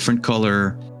up in a different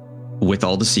color with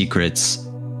all the secrets,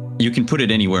 you can put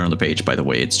it anywhere on the page, by the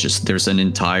way. It's just, there's an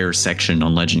entire section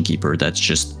on Legend Keeper that's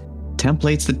just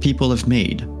templates that people have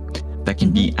made that can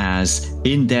be as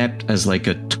in-depth as like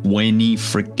a 20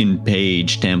 freaking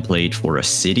page template for a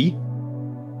city,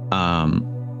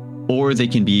 or they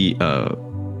can be a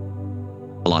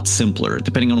lot simpler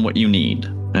depending on what you need.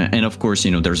 And of course, you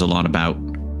know, there's a lot about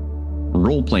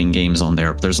role-playing games on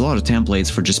there. There's a lot of templates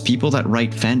for just people that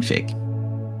write fanfic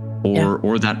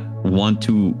or that want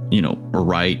to, you know,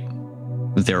 write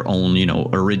their own, you know,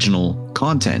 original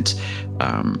content,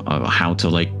 how to,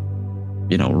 like,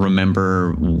 you know,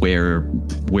 remember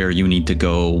where you need to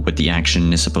go, what the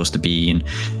action is supposed to be, and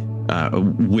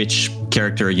which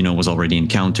character, you know, was already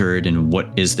encountered, and what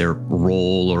is their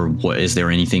role, or what is there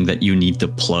anything that you need to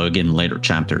plug in later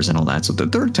chapters and all that. So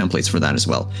there are templates for that as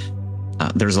well.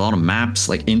 There's a lot of maps,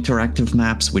 like interactive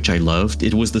maps, which I loved.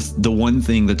 It was the one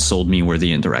thing that sold me were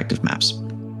the interactive maps.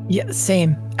 Yeah,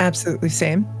 same. Absolutely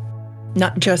same.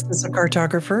 Not just as a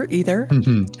cartographer either.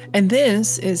 Mm-hmm. And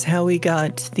this is how we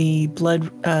got the Blood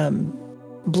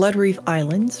Reef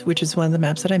Islands, which is one of the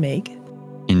maps that I make.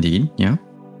 Indeed, yeah.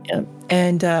 Yeah.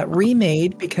 And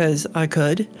remade because I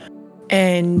could.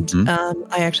 And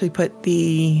I actually put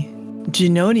the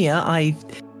Genonia, I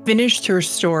finished her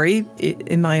story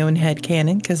in my own head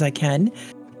canon because I can,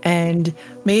 and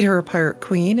made her a pirate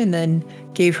queen, and then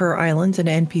gave her islands and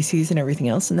NPCs and everything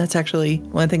else. And that's actually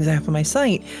one of the things I have on my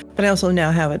site. But I also now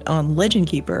have it on Legend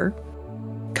Keeper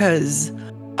because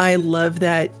I love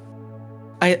that.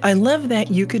 I love that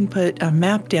you can put a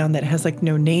map down that has like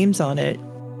no names on it,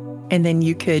 and then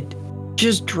you could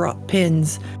just drop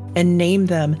pins and name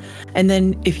them. And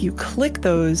then if you click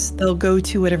those, they'll go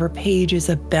to whatever page is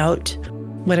about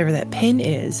whatever that pin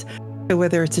is. So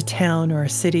whether it's a town or a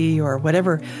city or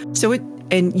whatever. So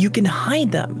and you can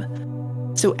hide them.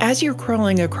 So as you're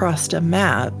crawling across a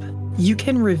map, you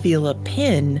can reveal a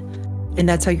pin, and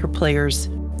that's how your players,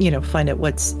 you know, find out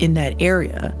what's in that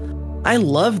area. I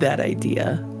love that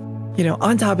idea. You know,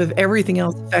 on top of everything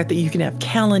else, the fact that you can have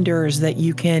calendars, that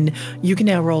you can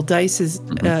now roll dice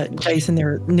in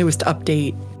their newest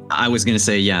update. I was going to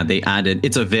say, yeah, they added,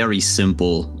 it's a very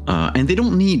simple, and they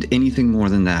don't need anything more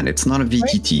than that. It's not a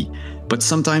VTT, right? But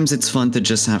sometimes it's fun to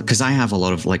just have, because I have a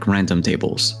lot of like random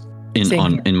tables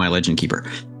in my Legend Keeper.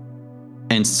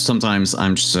 And sometimes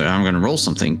I'm going to roll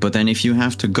something. But then if you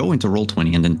have to go into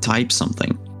Roll20 and then type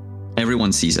something,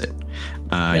 everyone sees it.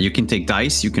 You can take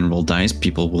dice, you can roll dice,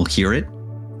 people will hear it.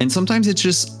 And sometimes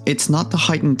it's not the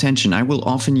heightened tension. I will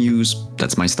often use,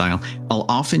 that's my style, I'll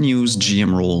often use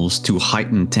GM rolls to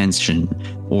heighten tension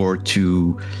or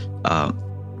to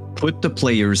put the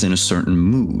players in a certain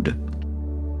mood.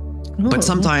 Ooh. But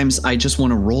sometimes I just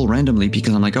want to roll randomly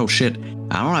because I'm like, oh shit,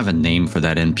 I don't have a name for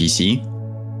that NPC.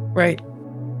 Right.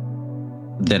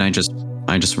 Then I just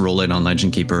roll it on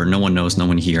Legend Keeper. No one knows, no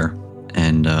one here,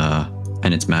 and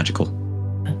it's magical.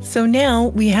 So now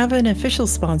we have an official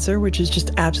sponsor, which is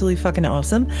just absolutely fucking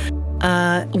awesome.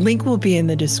 Link will be in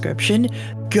the description.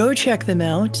 Go check them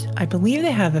out. I believe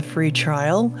they have a free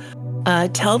trial.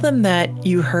 Tell them that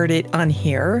you heard it on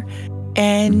here,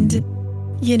 and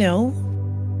you know,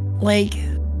 like,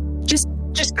 just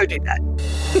go do that.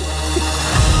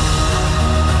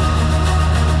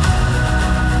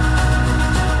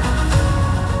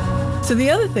 So the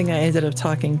other thing I ended up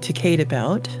talking to Kate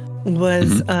about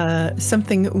was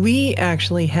something we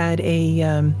actually had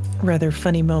a rather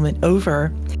funny moment over,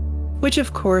 which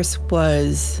of course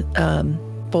was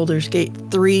Baldur's Gate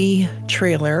 3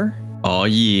 trailer. Oh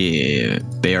yeah,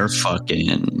 bear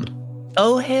fucking.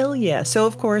 Oh hell yeah. So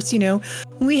of course, you know,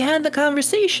 we had the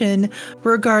conversation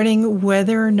regarding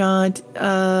whether or not,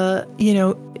 you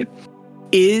know,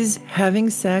 is having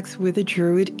sex with a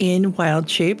druid in wild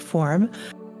shape form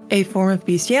a form of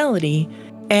bestiality?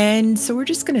 And so we're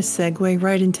just going to segue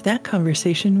right into that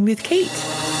conversation with Kate.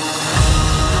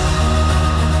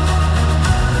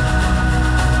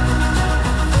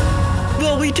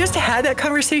 Well, we just had that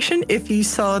conversation. If you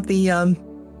saw the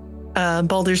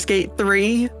Baldur's Gate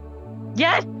 3.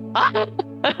 Yes.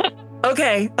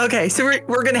 Okay. So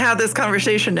we're going to have this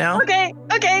conversation now. Okay.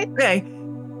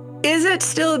 Is it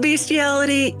still a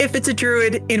bestiality if it's a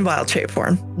druid in wild shape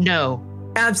form? No.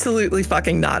 Absolutely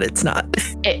fucking not. It's not.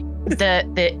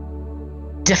 The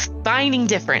defining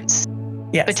difference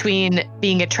between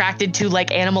being attracted to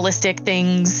like animalistic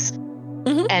things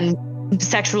and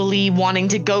sexually wanting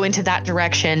to go into that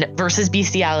direction versus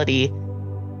bestiality.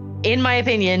 In my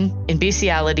opinion, in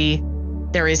bestiality,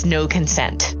 there is no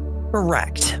consent.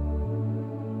 Correct.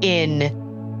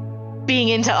 In being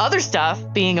into other stuff,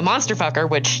 being a monster fucker,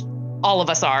 which all of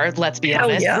us are, let's be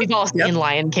honest. Yeah. We've all seen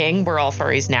Lion King. We're all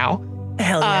furries now.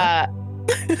 Hell yeah.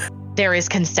 There is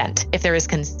consent. If there is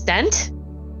consent,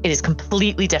 it is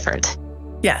completely different.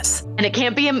 Yes. And it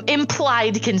can't be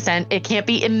implied consent. It can't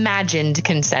be imagined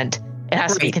consent. It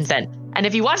has to be consent. And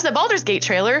if you watch the Baldur's Gate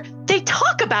trailer, they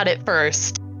talk about it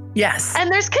first. Yes.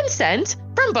 And there's consent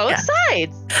from both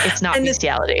sides. It's not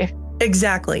bestiality.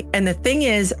 Exactly. And the thing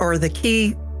is, or the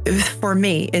key for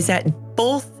me, is that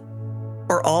both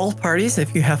or all parties,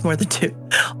 if you have more than two,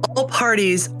 all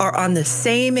parties are on the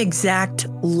same exact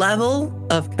level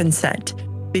of consent,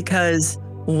 because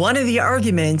one of the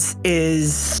arguments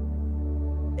is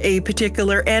a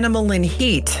particular animal in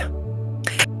heat.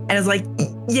 And it's like,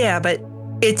 yeah, but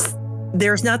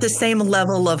there's not the same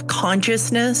level of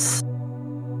consciousness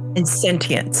and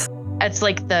sentience. It's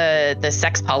like the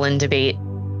sex pollen debate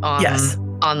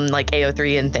on like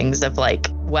AO3 and things of like,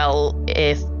 well,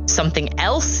 if something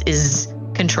else is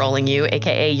controlling you,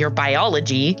 aka your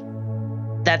biology,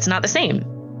 that's not the same.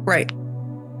 Right.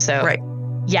 So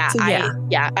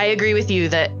I agree with you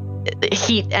that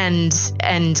heat and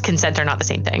consent are not the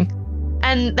same thing.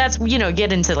 And that's, you know,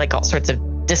 get into like all sorts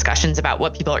of discussions about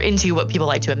what people are into, what people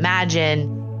like to imagine.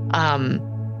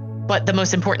 But the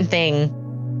most important thing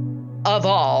of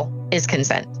all is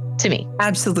consent to me.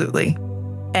 Absolutely.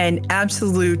 And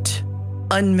absolute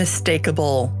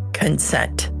unmistakable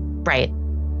consent. Right.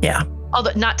 Yeah.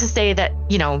 Although not to say that,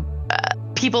 you know,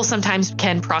 people sometimes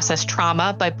can process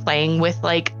trauma by playing with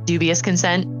like dubious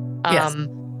consent.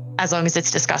 As long as it's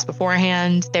discussed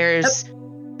beforehand. There's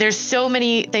so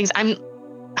many things. I'm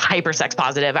hyper sex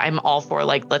positive. I'm all for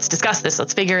like, let's discuss this.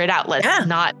 Let's figure it out. Let's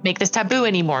not make this taboo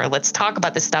anymore. Let's talk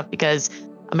about this stuff, because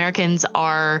Americans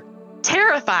are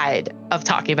terrified of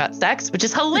talking about sex, which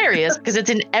is hilarious because it's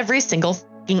in every single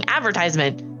fucking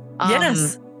advertisement.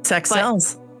 Yes. Sex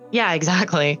sells. Yeah,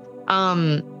 exactly.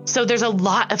 So there's a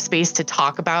lot of space to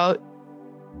talk about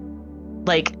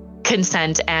like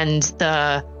consent and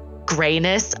the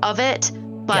grayness of it.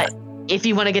 But if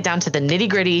you want to get down to the nitty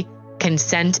gritty,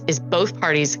 consent is both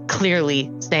parties clearly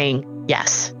saying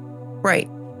yes. Right.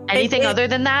 Anything other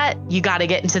than that, you got to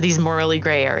get into these morally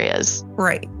gray areas.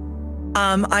 Right.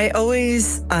 I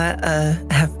always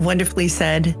have wonderfully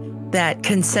said that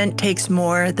consent takes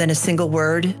more than a single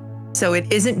word. So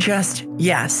it isn't just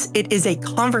yes, it is a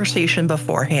conversation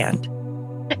beforehand.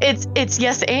 It's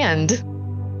yes and.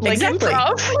 Like exactly.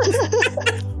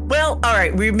 improv. Well, all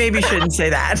right, we maybe shouldn't say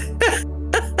that.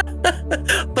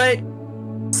 But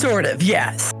sort of,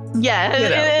 yes. Yeah.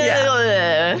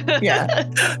 Yeah.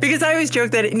 Because I always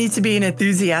joke that it needs to be an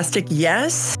enthusiastic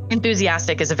yes.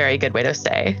 Enthusiastic is a very good way to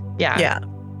say. Yeah. Yeah.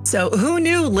 So who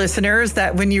knew, listeners,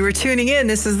 that when you were tuning in,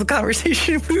 this is the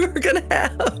conversation we were going to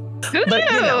have? Who But,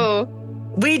 knew? you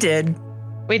know, we did.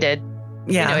 We did.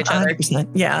 Yeah. We know each other. 100%.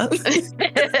 Yeah.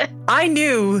 I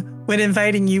knew when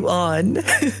inviting you on,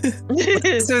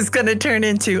 this was going to turn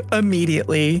into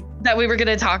immediately. That we were going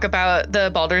to talk about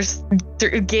the Baldur's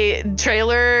Gate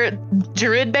trailer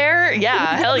Druid Bear.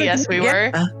 Yeah, hell yes, we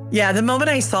were. Yeah, the moment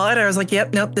I saw it, I was like,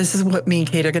 yep, nope, this is what me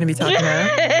and Kate are going to be talking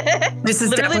about. This is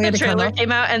literally definitely the trailer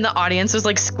came out and the audience was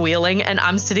like squealing, and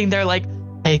I'm sitting there like,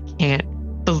 I can't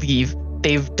believe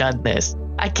they've done this.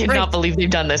 I cannot believe they've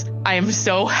done this. I am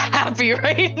so happy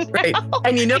right now. Right.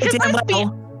 And you know, damn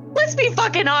well. Let's be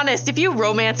fucking honest. If you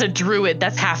romance a druid,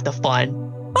 that's half the fun.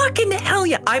 Fucking hell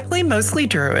yeah. I play mostly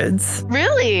druids.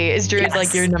 Really? Is druid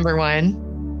like your number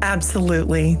one?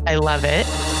 Absolutely. I love it.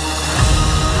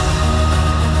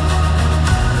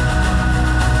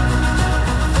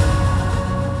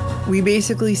 We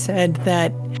basically said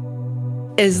that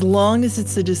as long as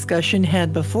it's a discussion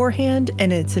had beforehand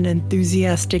and it's an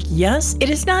enthusiastic yes, it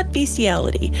is not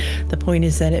bestiality. The point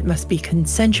is that it must be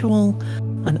consensual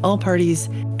on all parties.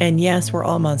 And yes, we're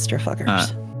all monster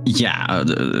fuckers.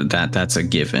 That's a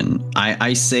given.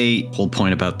 I say whole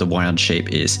point about the wild shape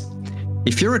is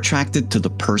if you're attracted to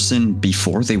the person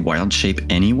before they wild shape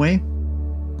anyway,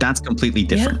 that's completely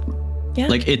different. Yeah.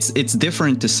 Like it's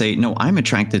different to say, no, I'm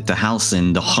attracted to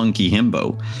Halcyon, the hunky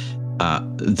himbo.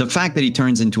 The fact that he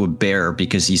turns into a bear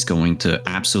because he's going to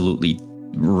absolutely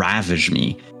ravage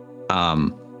me,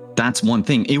 that's one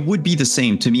thing. It would be the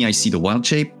same. To me, I see the wild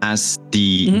shape as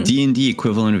the D&D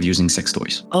equivalent of using sex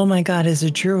toys. Oh my God, as a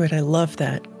druid, I love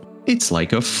that. It's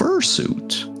like a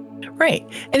fursuit. Right.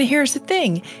 And here's the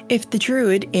thing. If the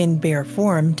druid in bear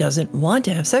form doesn't want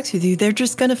to have sex with you, they're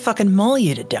just going to fucking maul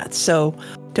you to death. So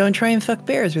don't try and fuck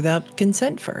bears without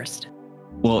consent first.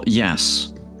 Well,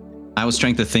 yes. I was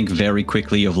trying to think very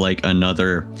quickly of like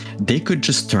another. They could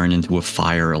just turn into a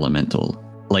fire elemental,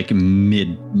 like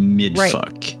mid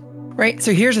fuck. Right.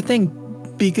 So here's the thing.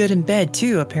 Be good in bed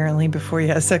too, apparently, before you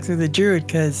have sex with a druid,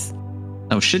 because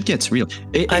shit gets real.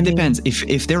 It depends.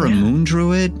 If they're a moon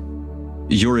druid,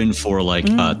 you're in for like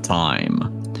a time.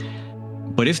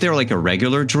 But if they're like a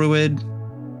regular druid,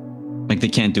 like they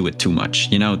can't do it too much.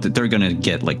 You know, they're gonna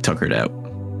get like tuckered out.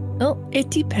 Well, it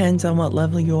depends on what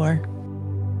level you are.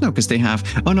 No, because they have.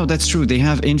 Oh no, that's true. They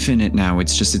have infinite now.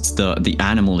 It's just the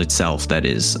animal itself that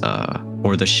is,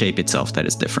 or the shape itself that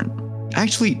is different.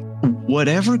 Actually,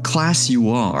 whatever class you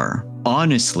are,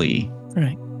 honestly,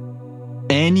 right,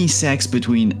 any sex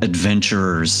between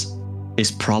adventurers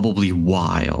is probably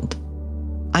wild.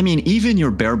 I mean, even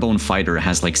your barebone fighter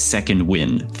has like second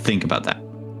wind. Think about that.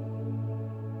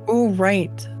 Oh,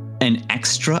 right. And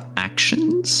extra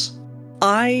actions?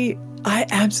 I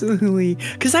absolutely,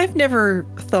 because I've never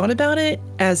thought about it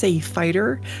as a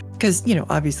fighter, because, you know,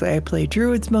 obviously I play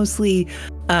druids mostly.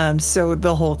 So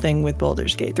the whole thing with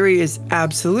Baldur's Gate 3 is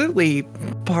absolutely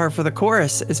par for the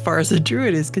course as far as a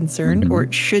druid is concerned, or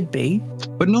it should be.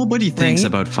 But nobody thinks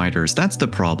about fighters. That's the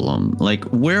problem. Like,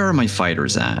 where are my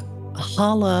fighters at?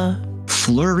 Holla.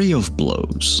 Flurry of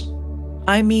blows.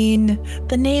 I mean,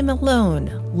 the name alone,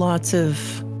 lots of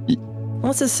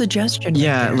suggestion.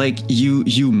 Yeah, right, like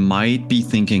you might be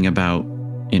thinking about,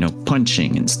 you know,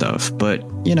 punching and stuff, but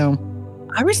you know,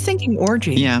 I was thinking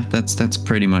orgy. Yeah, that's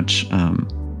pretty much.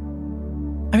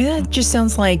 I mean, that just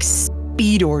sounds like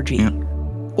speed orgy,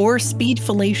 or speed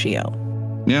fellatio.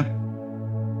 Yeah.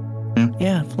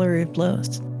 Yeah, flurry of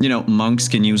blows. You know, monks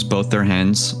can use both their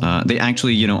hands. They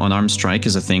actually, you know, unarmed strike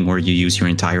is a thing where you use your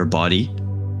entire body.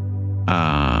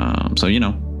 So you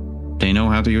know, they know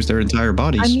how to use their entire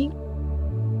bodies. I mean,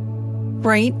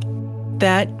 right.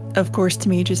 That, of course, to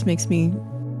me just makes me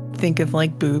think of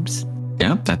like boobs.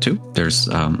 Yeah, that too. There's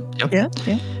Yeah.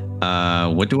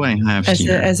 What do I have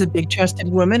here? As a big-chested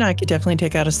woman, I could definitely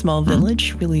take out a small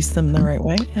village, release them the right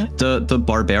way. Yeah. The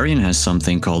barbarian has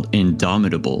something called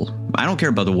indomitable. I don't care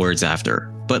about the words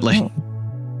after, but like,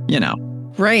 you know.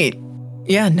 Right.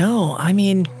 Yeah, no, I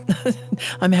mean,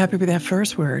 I'm happy with that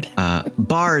first word.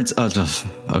 Bards,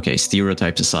 okay,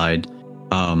 stereotypes aside.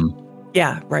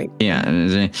 Yeah, right.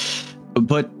 Yeah,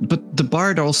 but the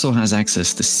bard also has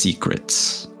access to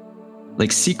secrets.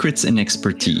 Like secrets and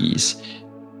expertise.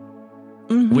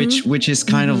 Which is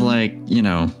kind of like, you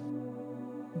know,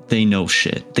 they know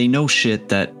shit. They know shit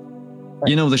that,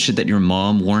 you know, the shit that your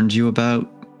mom warned you about,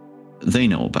 they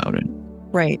know about it.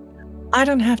 Right. I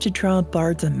don't have to draw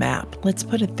bards a map. Let's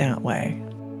put it that way.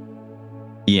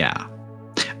 Yeah.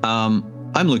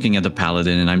 I'm looking at the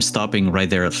paladin and I'm stopping right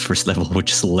there at first level,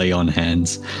 which is lay on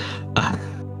hands.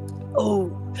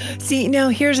 Oh, see, now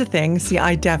here's the thing. See,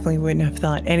 I definitely wouldn't have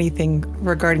thought anything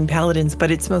regarding paladins,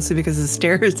 but it's mostly because of the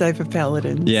stereotype of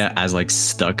paladins. Yeah, as like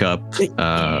stuck up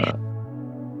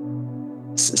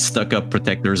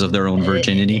protectors of their own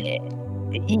virginity.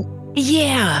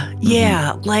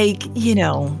 Yeah, like,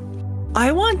 I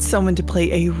want someone to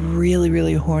play a really,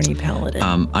 really horny paladin.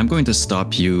 I'm going to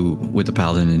stop you with the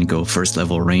paladin and go first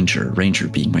level ranger. Ranger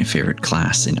being my favorite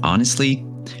class, and honestly,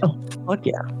 oh fuck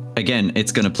yeah. Again,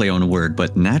 it's going to play on a word,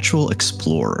 but natural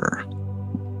explorer.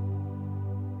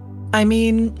 I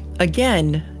mean,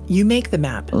 again, you make the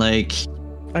map. Like,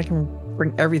 I can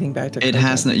bring everything back to it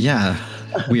has no, yeah,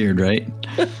 weird, right?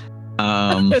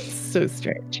 That's so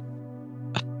strange.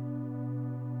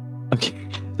 Okay,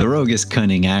 the rogue is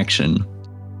cunning action.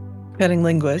 Cunning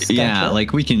linguist. Yeah, gotcha.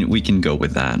 like we can go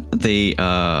with that. They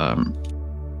I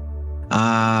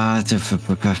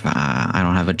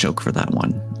don't have a joke for that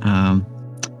one.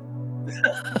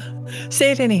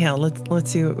 Say it anyhow.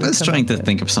 Let's see. What I was trying to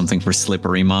think of something for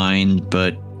slippery mind,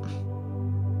 but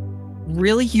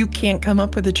really, you can't come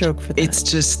up with a joke for that. It's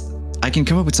just I can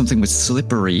come up with something with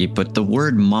slippery, but the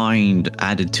word mind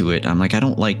added to it, I'm like, I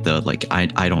don't like the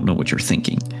I don't know what you're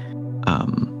thinking.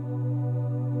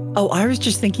 Oh, I was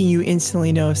just thinking you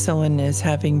instantly know if someone is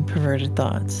having perverted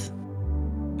thoughts.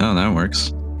 Oh, that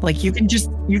works. Like you can just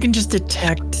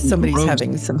detect somebody's rogues,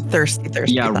 having some thirsty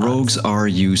yeah, thoughts. Rogues are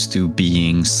used to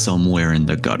being somewhere in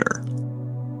the gutter.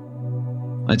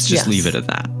 Let's just leave it at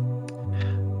that.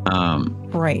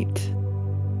 Right.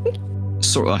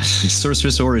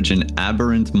 Sorceress origin,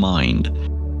 aberrant mind.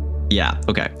 Yeah,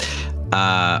 okay.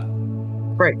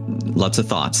 Right. Lots of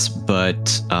thoughts,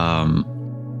 but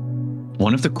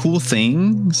one of the cool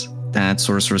things that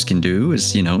sorcerers can do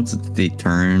is,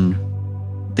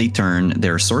 they turn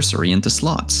their sorcery into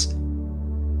slots.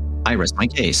 I rest my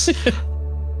case.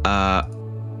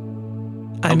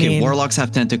 Okay, warlocks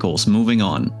have tentacles. Moving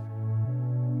on.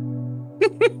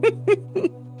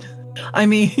 I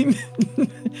mean,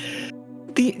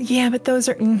 but those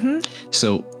are.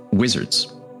 So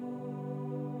wizards.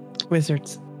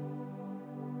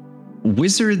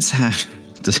 Wizards have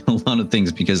a lot of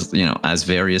things because, as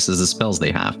various as the spells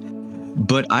they have.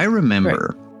 But I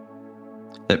remember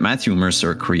that Matthew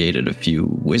Mercer created a few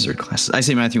wizard classes. I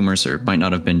say Matthew Mercer, might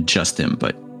not have been just him,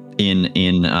 but in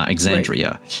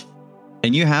Exandria. Right.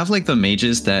 And you have like the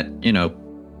mages that,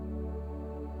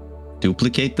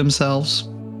 duplicate themselves.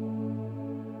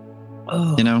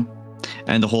 Oh.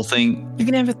 And the whole thing. You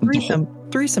can have a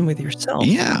threesome with yourself.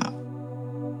 Yeah.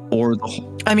 Or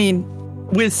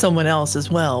with someone else as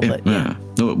well, but yeah.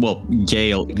 Well,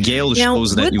 Gale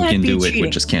shows that you can do it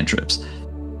with just cantrips.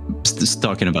 Just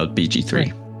talking about BG3.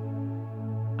 Right.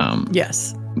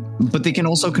 Yes. But they can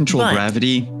also control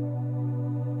gravity.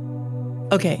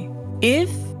 Okay. If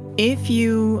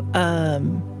you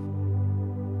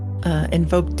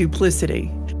invoke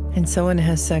duplicity and someone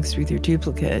has sex with your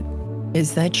duplicate,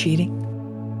 is that cheating?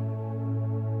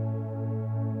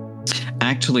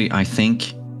 Actually, I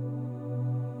think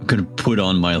I'm going to put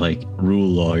on my rule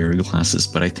lawyer glasses,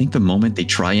 but I think the moment they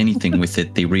try anything with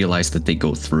it, they realize that they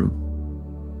go through.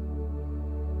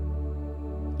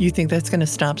 You think that's going to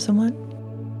stop someone?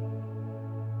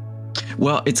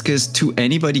 Well, it's because to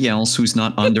anybody else who's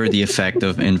not under the effect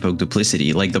of invoke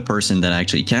duplicity, like the person that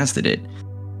actually casted it,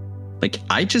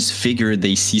 I just figured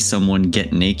they see someone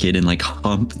get naked and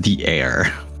hump the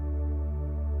air.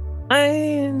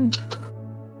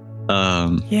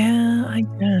 Yeah, I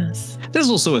guess. There's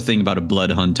also a thing about a blood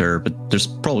hunter, but there's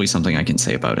probably something I can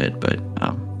say about it. But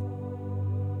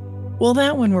well,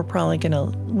 that one we're probably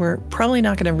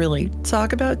not gonna really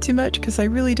talk about too much because I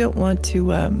really don't want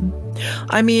to.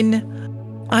 I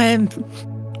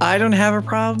don't have a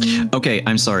problem. Okay,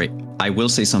 I'm sorry. I will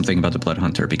say something about the blood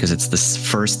hunter because it's the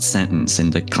first sentence in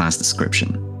the class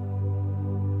description,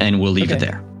 and we'll leave it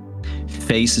there.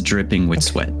 Face dripping with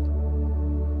sweat.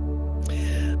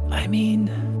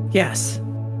 Yes.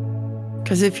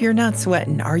 Because if you're not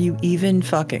sweating, are you even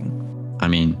fucking?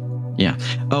 Yeah.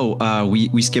 Oh,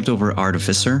 we skipped over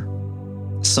artificer.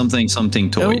 Something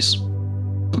toys.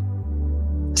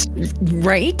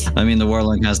 Right. The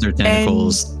warlock has their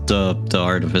tentacles. The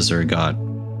artificer got,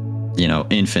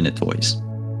 infinite toys.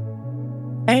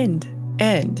 And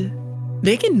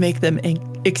they can make them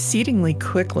exceedingly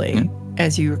quickly,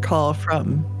 as you recall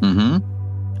from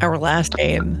our last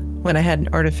game when I had an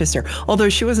artificer. Although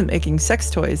she wasn't making sex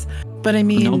toys, but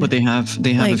no, but they have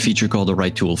a feature called the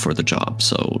right tool for the job.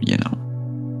 So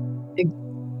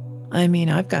I mean,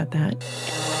 I've got that.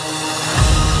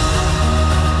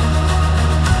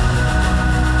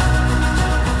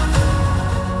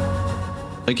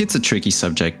 Like, it's a tricky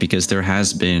subject because there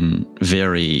has been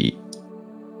very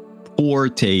poor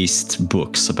taste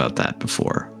books about that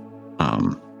before.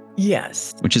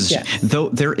 Yes. Which is, though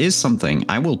there is something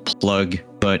I will plug,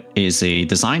 but is a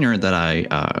designer that I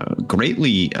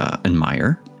greatly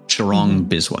admire, Sharong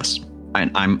Biswas.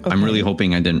 I'm really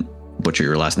hoping I didn't butcher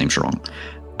your last name, Sharong.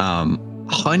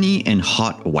 Honey and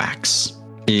Hot Wax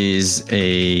is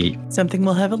something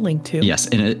we'll have a link to. Yes,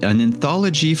 an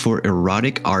anthology for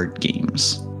erotic art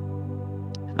games.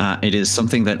 It is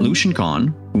something that Lucian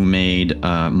Kahn, who made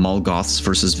Molgoths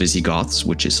versus Visigoths,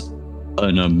 which is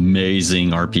an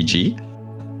amazing RPG.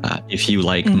 If you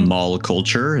like mall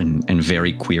culture and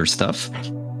very queer stuff,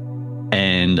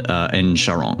 and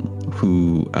Sharong,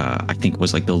 who I think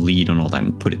was like the lead on all that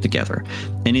and put it together.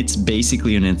 And it's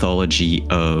basically an anthology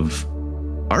of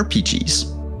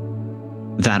RPGs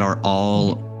that are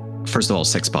all, first of all,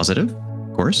 sex positive,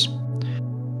 of course.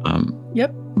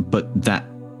 Yep. But that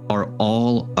are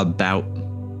all about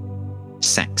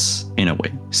sex in a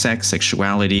way. Sex,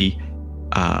 sexuality,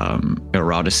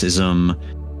 eroticism.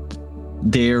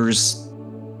 There's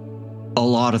a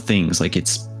lot of things. Like,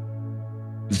 it's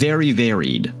very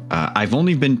varied. I've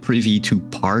only been privy to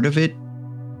part of it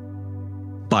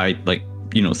by, like,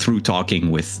 through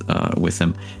talking with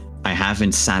them. I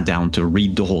haven't sat down to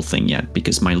read the whole thing yet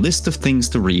because my list of things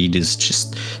to read is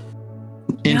just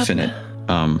infinite.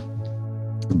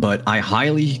 But I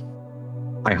highly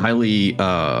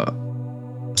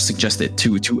suggest it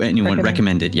to anyone.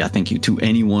 Recommend it. Yeah, thank you. To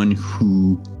anyone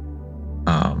who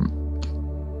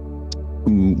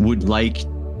would like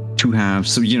to have.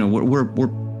 So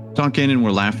we're talking and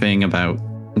we're laughing about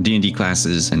D&D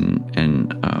classes and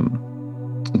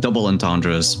double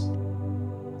entendres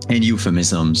and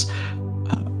euphemisms.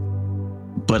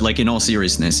 But like, in all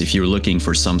seriousness, if you're looking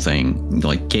for something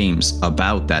like games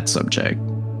about that subject,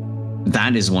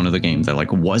 that is one of the games that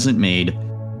like wasn't made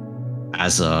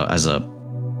as a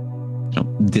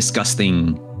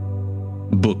disgusting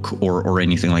book or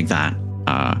anything like that.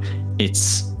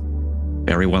 It's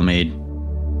very well made.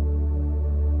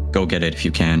 Go get it if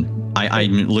you can.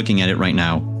 I'm looking at it right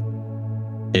now.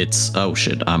 It's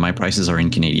my prices are in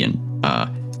Canadian.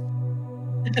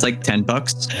 It's like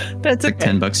 $10. That's like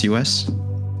okay. $10 US,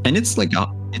 and it's like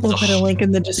we'll put a link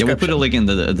in the description. Yeah, we'll put a link in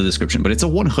the description. But it's a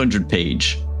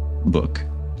 100-page book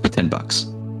for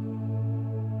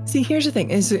 $10. See, here's the thing: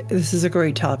 this is a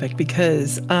great topic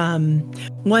because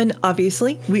one,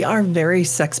 obviously, we are very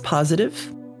sex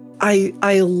positive.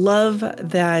 I love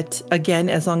that, again,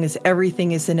 as long as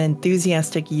everything is an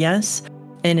enthusiastic yes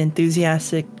and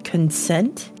enthusiastic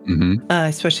consent,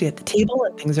 especially at the table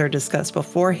and things are discussed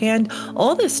beforehand,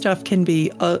 all this stuff can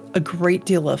be a great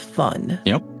deal of fun.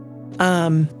 Yep.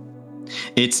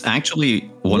 It's actually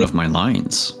one of my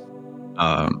lines.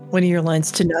 One of your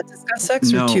lines to not discuss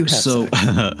sex or to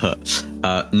have sex?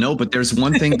 No, but there's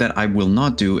one thing that I will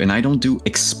not do, and I don't do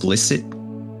explicit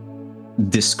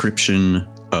description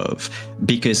of,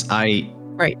 because I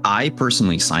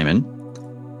personally, Simon,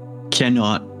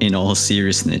 cannot, in all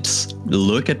seriousness,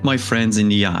 look at my friends in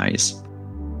the eyes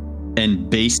and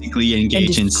basically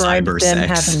engage in cyber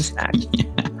sex.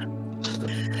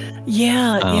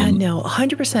 Yeah, no,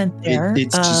 100% there.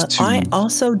 It's just I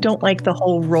also don't like the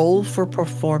whole role for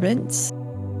performance.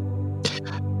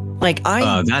 Like,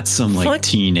 that's some like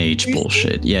teenage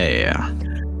bullshit. Yeah.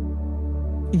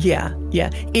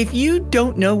 If you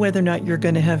don't know whether or not you're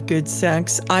going to have good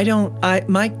sex,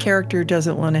 my character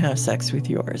doesn't want to have sex with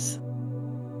yours.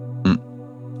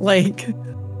 Like,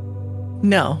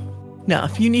 no.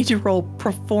 If you need to roll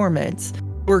performance,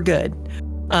 we're good.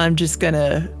 I'm just going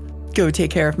to go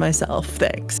take care of myself.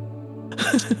 Thanks.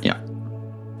 Yeah.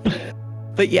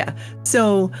 But yeah,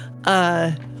 so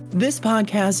this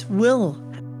podcast will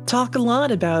talk a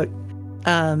lot about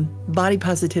body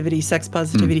positivity, sex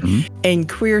positivity, and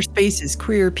queer spaces,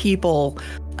 queer people,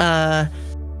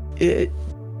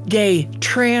 gay,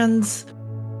 trans.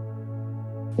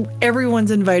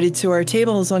 Everyone's invited to our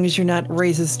table as long as you're not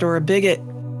racist or a bigot.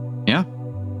 Yeah.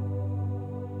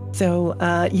 So,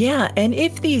 and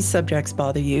if these subjects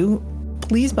bother you,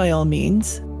 please, by all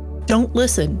means, don't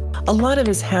listen. A lot of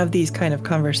us have these kind of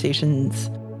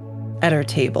conversations at our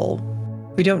table.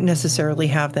 We don't necessarily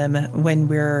have them when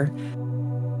we're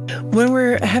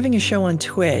having a show on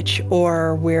Twitch,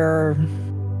 or we're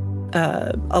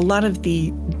a lot of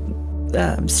the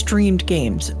streamed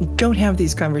games don't have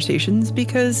these conversations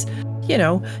because,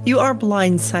 you are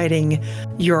blindsiding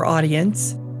your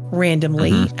audience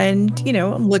randomly. And,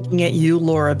 I'm looking at you,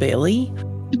 Laura Bailey.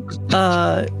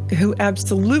 who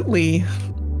absolutely,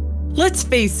 let's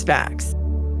face facts.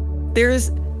 There's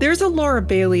a Laura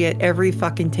Bailey at every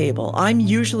fucking table. I'm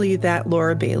usually that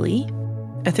Laura Bailey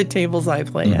at the tables I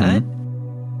play at.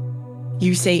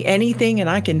 You say anything and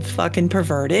I can fucking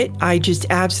pervert it. I just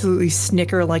absolutely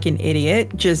snicker like an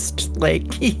idiot. Just like,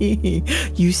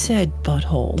 you said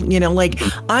butthole. You know, like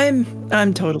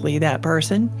I'm totally that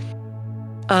person.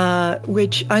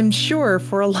 Which I'm sure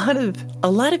for a lot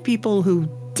of people who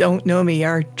don't know me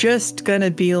are just gonna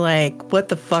be like, what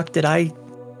the fuck did I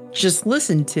just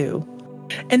listen to?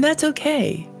 And that's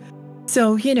okay.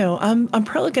 So, you know, I'm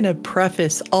probably gonna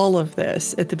preface all of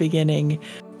this at the beginning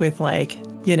with like,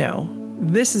 you know,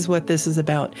 this is what this is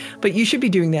about. But you should be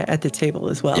doing that at the table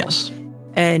as well. Yes.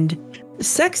 And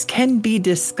sex can be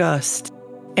discussed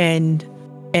and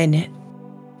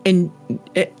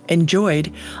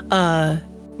enjoyed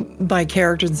by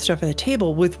characters and stuff at the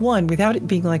table without it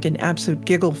being like an absolute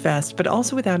giggle fest, but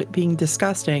also without it being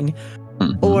disgusting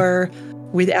or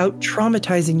without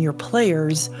traumatizing your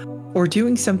players or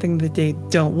doing something that they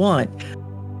don't want.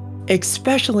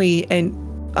 Especially, and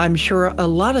I'm sure a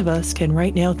lot of us can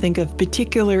right now think of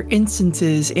particular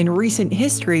instances in recent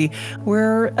history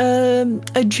where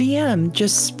a GM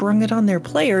just sprung it on their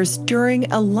players during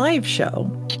a live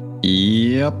show.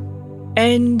 Yep.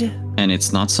 And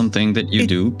it's not something that you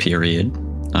do, period.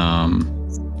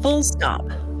 Full stop.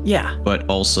 Yeah. But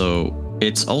also,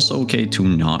 it's also okay to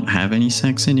not have any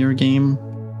sex in your game.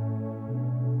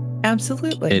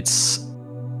 Absolutely. It's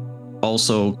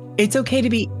also... It's okay to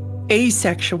be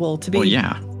asexual, to be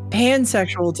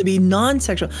pansexual, to be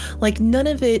non-sexual. Like none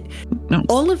of it,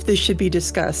 all of this should be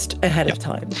discussed ahead of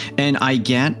time. And I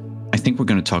think we're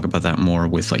going to talk about that more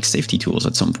with like safety tools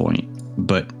at some point.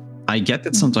 But I get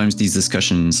that sometimes these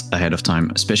discussions ahead of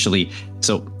time, especially,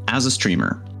 so as a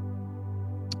streamer,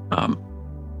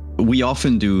 we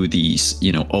often do these,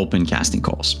 you know, open casting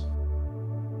calls.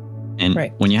 And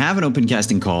when you have an open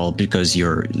casting call, because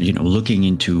you're, you know, looking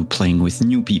into playing with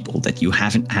new people that you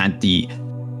haven't had the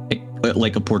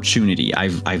like opportunity.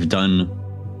 I've done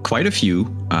quite a few,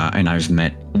 and I've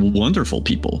met wonderful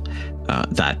people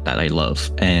that I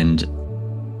love. And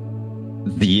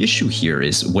the issue here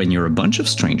is when you're a bunch of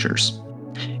strangers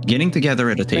getting together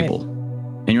at a table,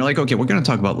 and you're like, okay, we're going to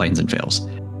talk about lines and fails.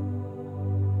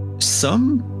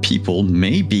 Some people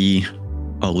may be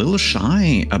a little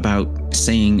shy about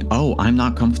saying, oh, I'm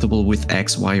not comfortable with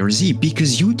X, Y, or Z,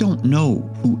 because you don't know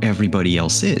who everybody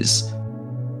else is.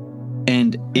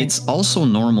 And it's also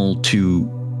normal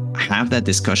to have that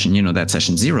discussion, you know, that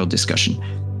session 0 discussion,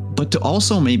 but to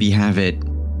also maybe have it,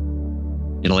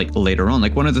 you know, like later on.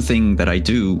 Like one of the things that I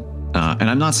do, and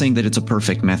I'm not saying that it's a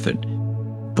perfect method,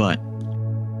 but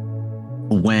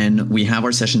when we have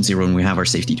our session 0 and we have our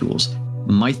safety tools,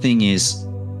 my thing is,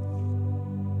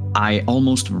 I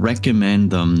almost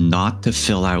recommend them not to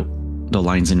fill out the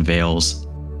lines and veils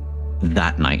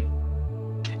that night.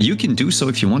 You can do so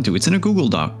if you want to. It's in a Google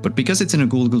Doc, but because it's in a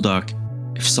Google Doc,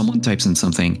 if someone types in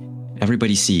something,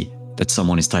 everybody see that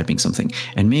someone is typing something.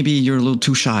 And maybe you're a little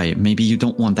too shy. Maybe you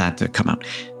don't want that to come out.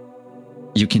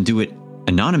 You can do it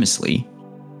anonymously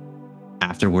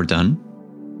after we're done.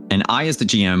 And I, as the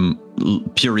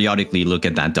GM, periodically look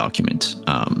at that document.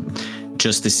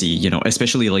 Just to see, you know,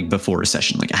 especially like before a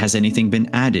session, like has anything been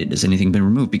added? Has anything been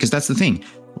removed? Because that's the thing.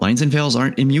 Lines and veils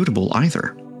aren't immutable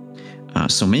either.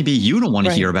 So maybe you don't want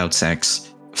to hear about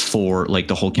sex for like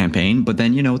the whole campaign, but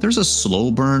then, you know, there's a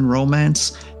slow burn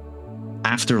romance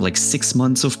after like 6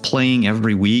 months of playing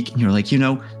every week. And you're like, you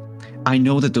know, I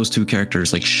know that those two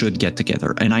characters like should get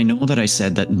together. And I know that I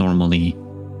said that normally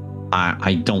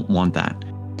I don't want that.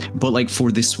 But like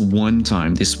for this one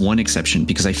time, this one exception,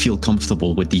 because I feel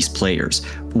comfortable with these players,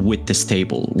 with this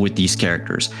table, with these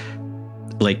characters,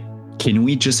 like, can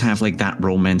we just have like that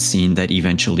romance scene that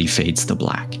eventually fades to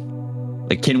black?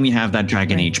 Like, can we have that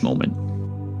Dragon Age moment?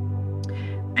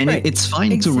 And it's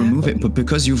fine to remove it, but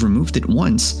because you've removed it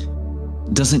once,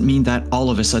 doesn't mean that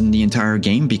all of a sudden the entire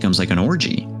game becomes like an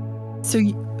orgy.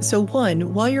 So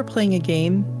one, while you're playing a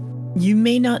game, you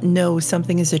may not know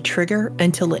something is a trigger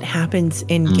until it happens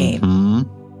in game.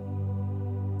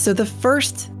 So the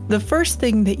first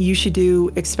thing that you should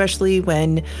do, especially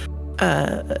when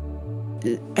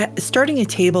starting a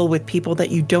table with people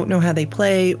that you don't know how they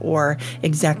play or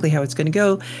exactly how it's going to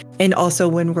go, and also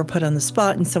when we're put on the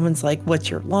spot and someone's like, what's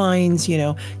your lines? You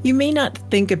know, you may not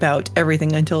think about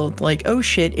everything until like, oh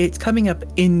shit, it's coming up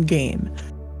in game.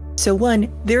 So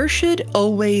one, there should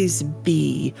always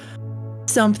be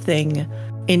something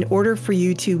in order for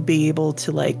you to be able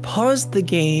to like pause the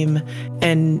game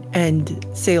and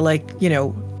say like, you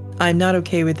know, I'm not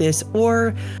okay with this,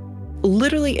 or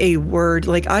literally a word.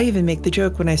 Like I even make the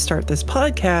joke when I start this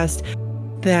podcast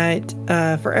that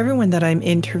for everyone that I'm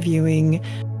interviewing,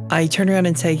 I turn around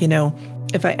and say,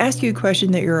 if I ask you a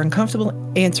question that you're uncomfortable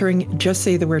answering, just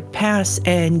say the word pass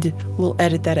and we'll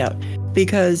edit that out.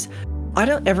 Because I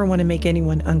don't ever want to make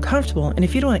anyone uncomfortable. And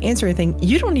if you don't want to answer anything,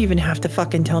 you don't even have to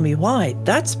fucking tell me why.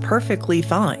 That's perfectly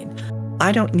fine.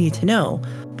 I don't need to know.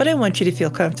 But I want you to feel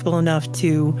comfortable enough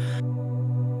to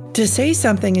say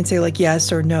something and say like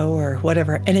yes or no or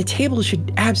whatever. And a table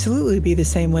should absolutely be the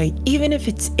same way, even if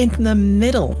it's in the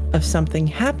middle of something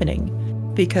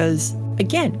happening. Because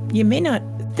again, you may not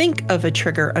think of a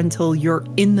trigger until you're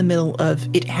in the middle of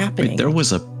it happening. Wait, there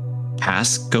was a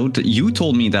pass code. You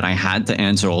told me that I had to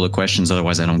answer all the questions,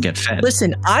 otherwise I don't get fed.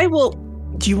 Listen, I will.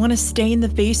 Do you want to stay in the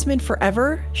basement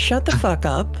forever? Shut the fuck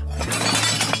up.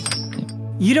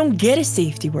 You don't get a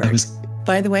safety word.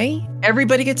 By the way,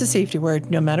 everybody gets a safety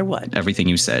word no matter what. Everything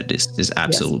you said is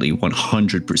absolutely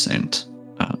 100%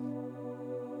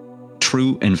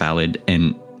 true and valid,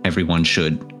 and everyone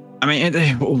should. I mean,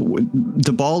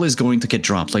 the ball is going to get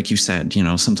dropped, like you said.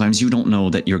 Sometimes you don't know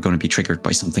that you're going to be triggered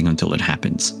by something until it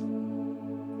happens.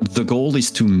 The goal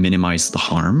is to minimize the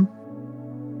harm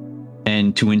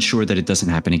and to ensure that it doesn't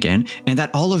happen again, and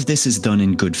that all of this is done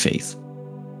in good faith.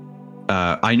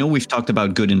 I know we've talked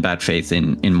about good and bad faith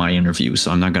in my interview,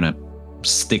 so I'm not going to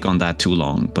stick on that too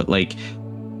long. But like,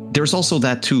 there's also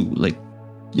that too, like,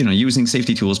 using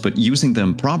safety tools, but using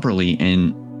them properly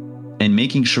and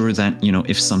making sure that,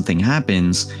 if something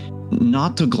happens,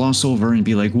 not to gloss over and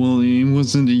be like, well, you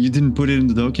didn't put it in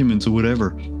the documents or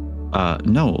whatever.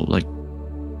 No, like,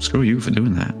 screw you for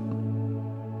doing that.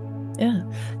 Yeah.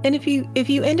 And if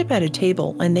you end up at a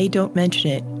table and they don't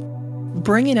mention it,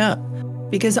 bring it up.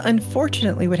 Because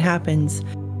unfortunately what happens,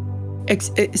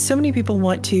 so many people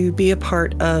want to be a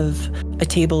part of a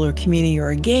table or community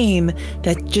or a game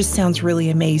that just sounds really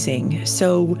amazing.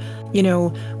 So,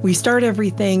 we start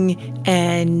everything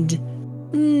and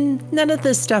none of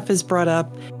this stuff is brought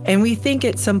up, and we think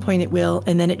at some point it will,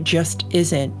 and then it just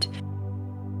isn't.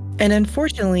 And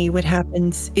unfortunately what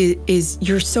happens is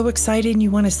you're so excited and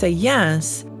you want to say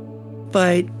yes,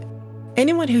 but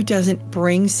anyone who doesn't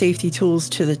bring safety tools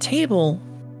to the table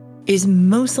is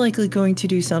most likely going to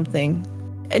do something.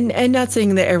 And not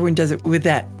saying that everyone does it with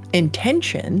that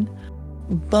intention,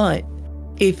 but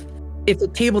if the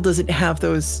table doesn't have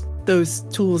those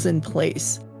tools in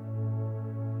place.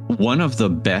 One of the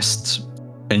best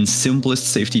and simplest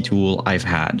safety tool I've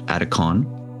had at a con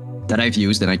that I've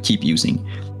used and I keep using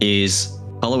is,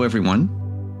 hello everyone,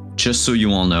 just so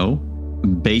you all know,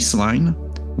 baseline,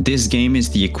 this game is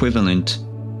the equivalent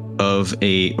of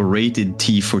a rated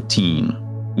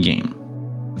T14 game.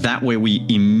 That way we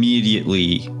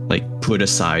immediately put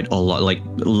aside a lot,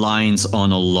 lines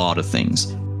on a lot of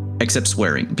things, except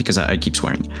swearing, because I keep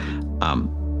swearing.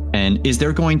 And is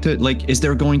there going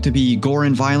to be gore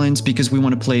and violence because we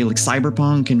want to play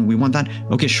Cyberpunk and we want that?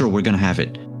 Okay, sure, we're going to have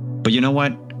it. But you know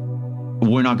what?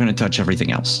 We're not going to touch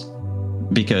everything else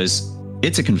because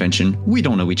it's a convention. We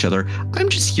don't know each other. I'm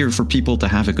just here for people to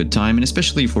have a good time. And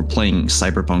especially if we're playing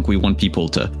Cyberpunk, we want people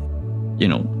to,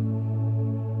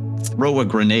 throw a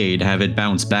grenade, have it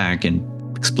bounce back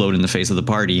and explode in the face of the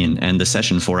party and end the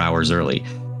session 4 hours early.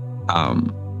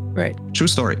 Right. True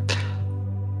story.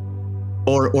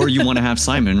 Or you want to have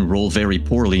Simon roll very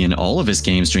poorly in all of his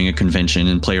games during a convention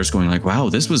and players going like, wow,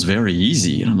 this was very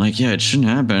easy. And I'm like, yeah, it shouldn't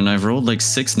happen. I've rolled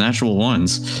 6 natural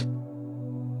ones.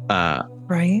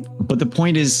 Right. But the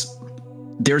point is,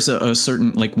 there's a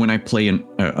certain, when I play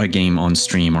a game on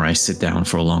stream or I sit down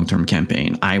for a long-term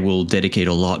campaign, I will dedicate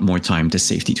a lot more time to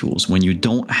safety tools. When you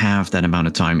don't have that amount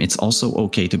of time, it's also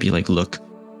okay to be like, look,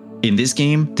 in this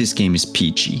game is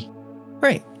PG.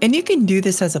 Right. And you can do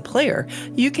this as a player.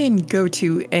 You can go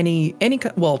to any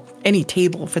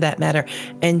table for that matter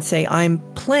and say, I'm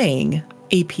playing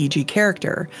a PG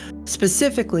character.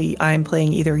 Specifically, I'm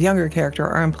playing either a younger character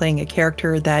or I'm playing a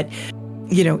character that,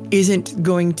 isn't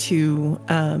going to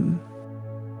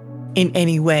in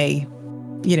any way,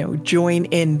 join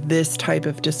in this type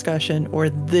of discussion or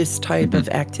this type of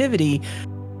activity.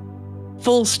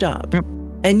 Full stop. Yep.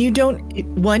 And you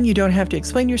don't have to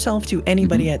explain yourself to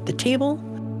anybody at the table,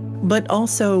 but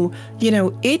also,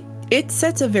 it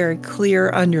sets a very clear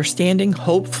understanding,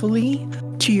 hopefully,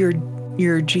 to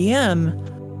your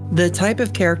GM, the type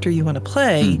of character you want to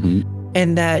play,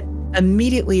 and that,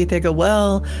 immediately if they go,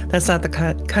 well, that's not the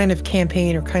kind of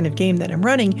campaign or kind of game that I'm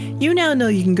running, you now know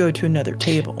you can go to another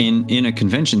table. In a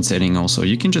convention setting also,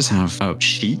 you can just have a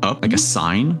sheet up, like a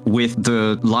sign with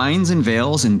the lines and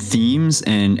veils and themes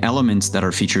and elements that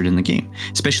are featured in the game.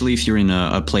 Especially if you're in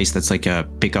a place that's like a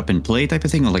pick up and play type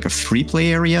of thing, or like a free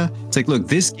play area. It's like, look,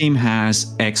 this game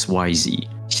has XYZ.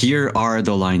 Here are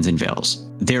the lines and veils.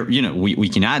 There, we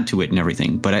can add to it and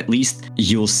everything, but at least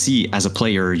you'll see as a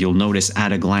player, you'll notice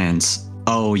at a glance,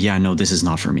 oh yeah, no, this is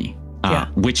not for me.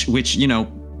 Which,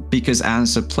 because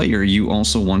as a player, you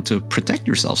also want to protect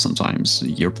yourself sometimes.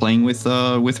 You're playing with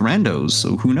randos,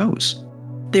 so who knows?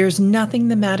 There's nothing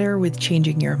the matter with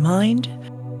changing your mind.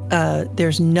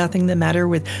 There's nothing the matter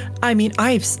with,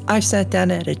 I've sat down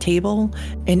at a table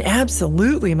and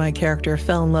absolutely my character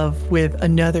fell in love with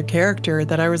another character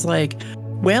that I was like,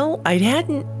 well, I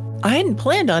hadn't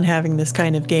planned on having this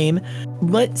kind of game,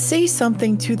 but say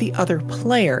something to the other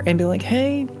player and be like,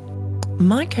 hey,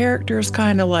 my character is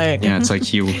kind of like, yeah, it's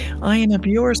like you eyeing up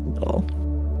yours a little.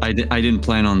 I didn't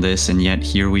plan on this, and yet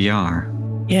here we are.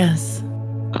 Yes.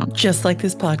 Just like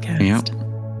this podcast. Yep.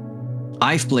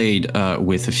 I've played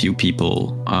with a few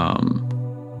people.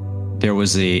 There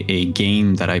was a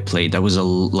game that I played that was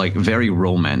very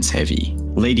romance heavy,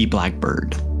 Lady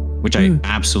Blackbird, which I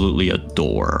absolutely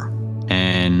adore.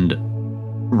 And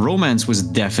romance was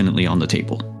definitely on the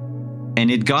table. And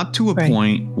it got to a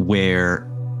point where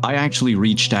I actually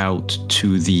reached out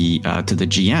to the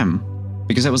GM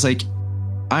because I was like,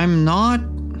 I'm not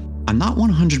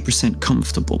 100%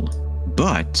 comfortable,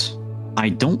 but I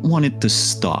don't want it to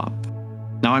stop.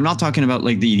 Now, I'm not talking about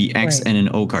like the X and an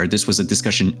O card. This was a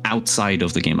discussion outside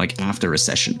of the game, like after a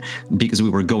session, because we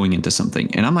were going into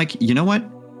something. And I'm like, you know what?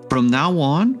 From now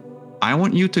on, I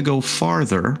want you to go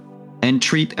farther and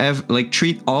treat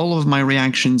all of my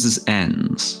reactions as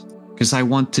ends. Because I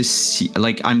want to see,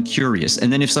 I'm curious.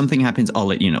 And then if something happens, I'll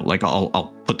let you know.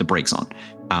 I'll put the brakes on.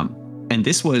 And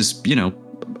this was,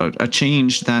 a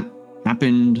change that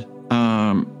happened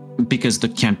because the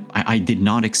camp. I did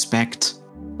not expect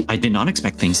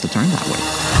things to turn that way.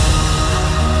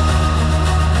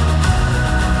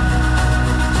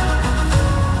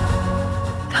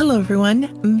 Hello,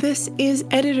 everyone. This is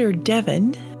Editor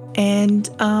Devin. And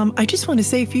I just want to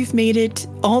say, if you've made it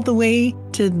all the way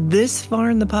to this far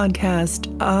in the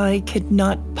podcast, I could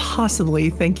not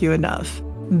possibly thank you enough.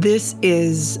 This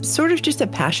is sort of just a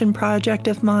passion project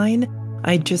of mine.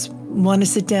 I just want to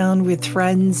sit down with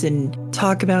friends and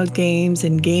talk about games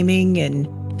and gaming and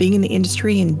being in the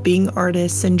industry and being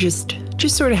artists and just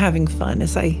sort of having fun,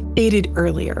 as I stated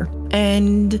earlier.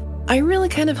 And I really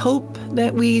kind of hope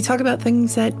that we talk about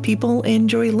things that people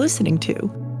enjoy listening to.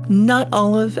 Not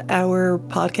all of our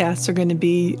podcasts are going to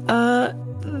be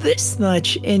this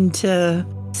much into,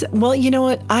 well, you know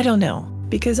what? I don't know.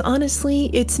 Because honestly,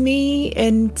 it's me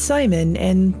and Simon,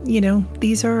 and,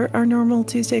 these are our normal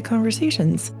Tuesday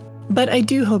conversations. But I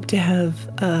do hope to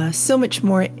have so much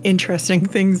more interesting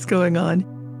things going on,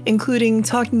 including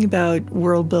talking about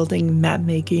world building, map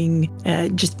making,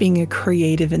 just being a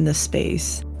creative in the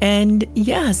space. And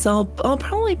yes, I'll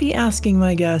probably be asking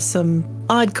my guests some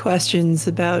odd questions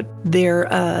about their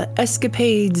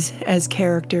escapades as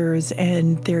characters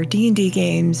and their D&D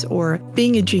games or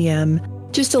being a GM,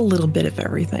 just a little bit of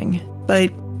everything.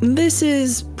 But this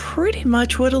is pretty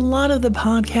much what a lot of the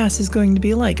podcast is going to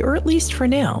be like, or at least for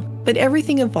now. But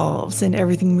everything evolves and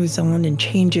everything moves on and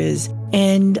changes.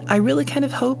 And I really kind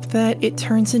of hope that it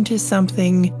turns into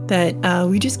something that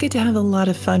we just get to have a lot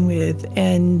of fun with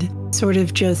and sort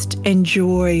of just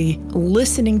enjoy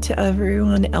listening to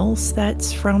everyone else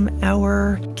that's from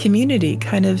our community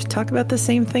kind of talk about the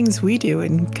same things we do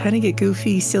and kind of get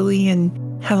goofy, silly,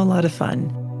 and have a lot of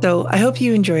fun. So I hope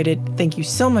you enjoyed it. Thank you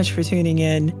so much for tuning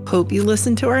in. Hope you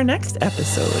listen to our next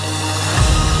episode.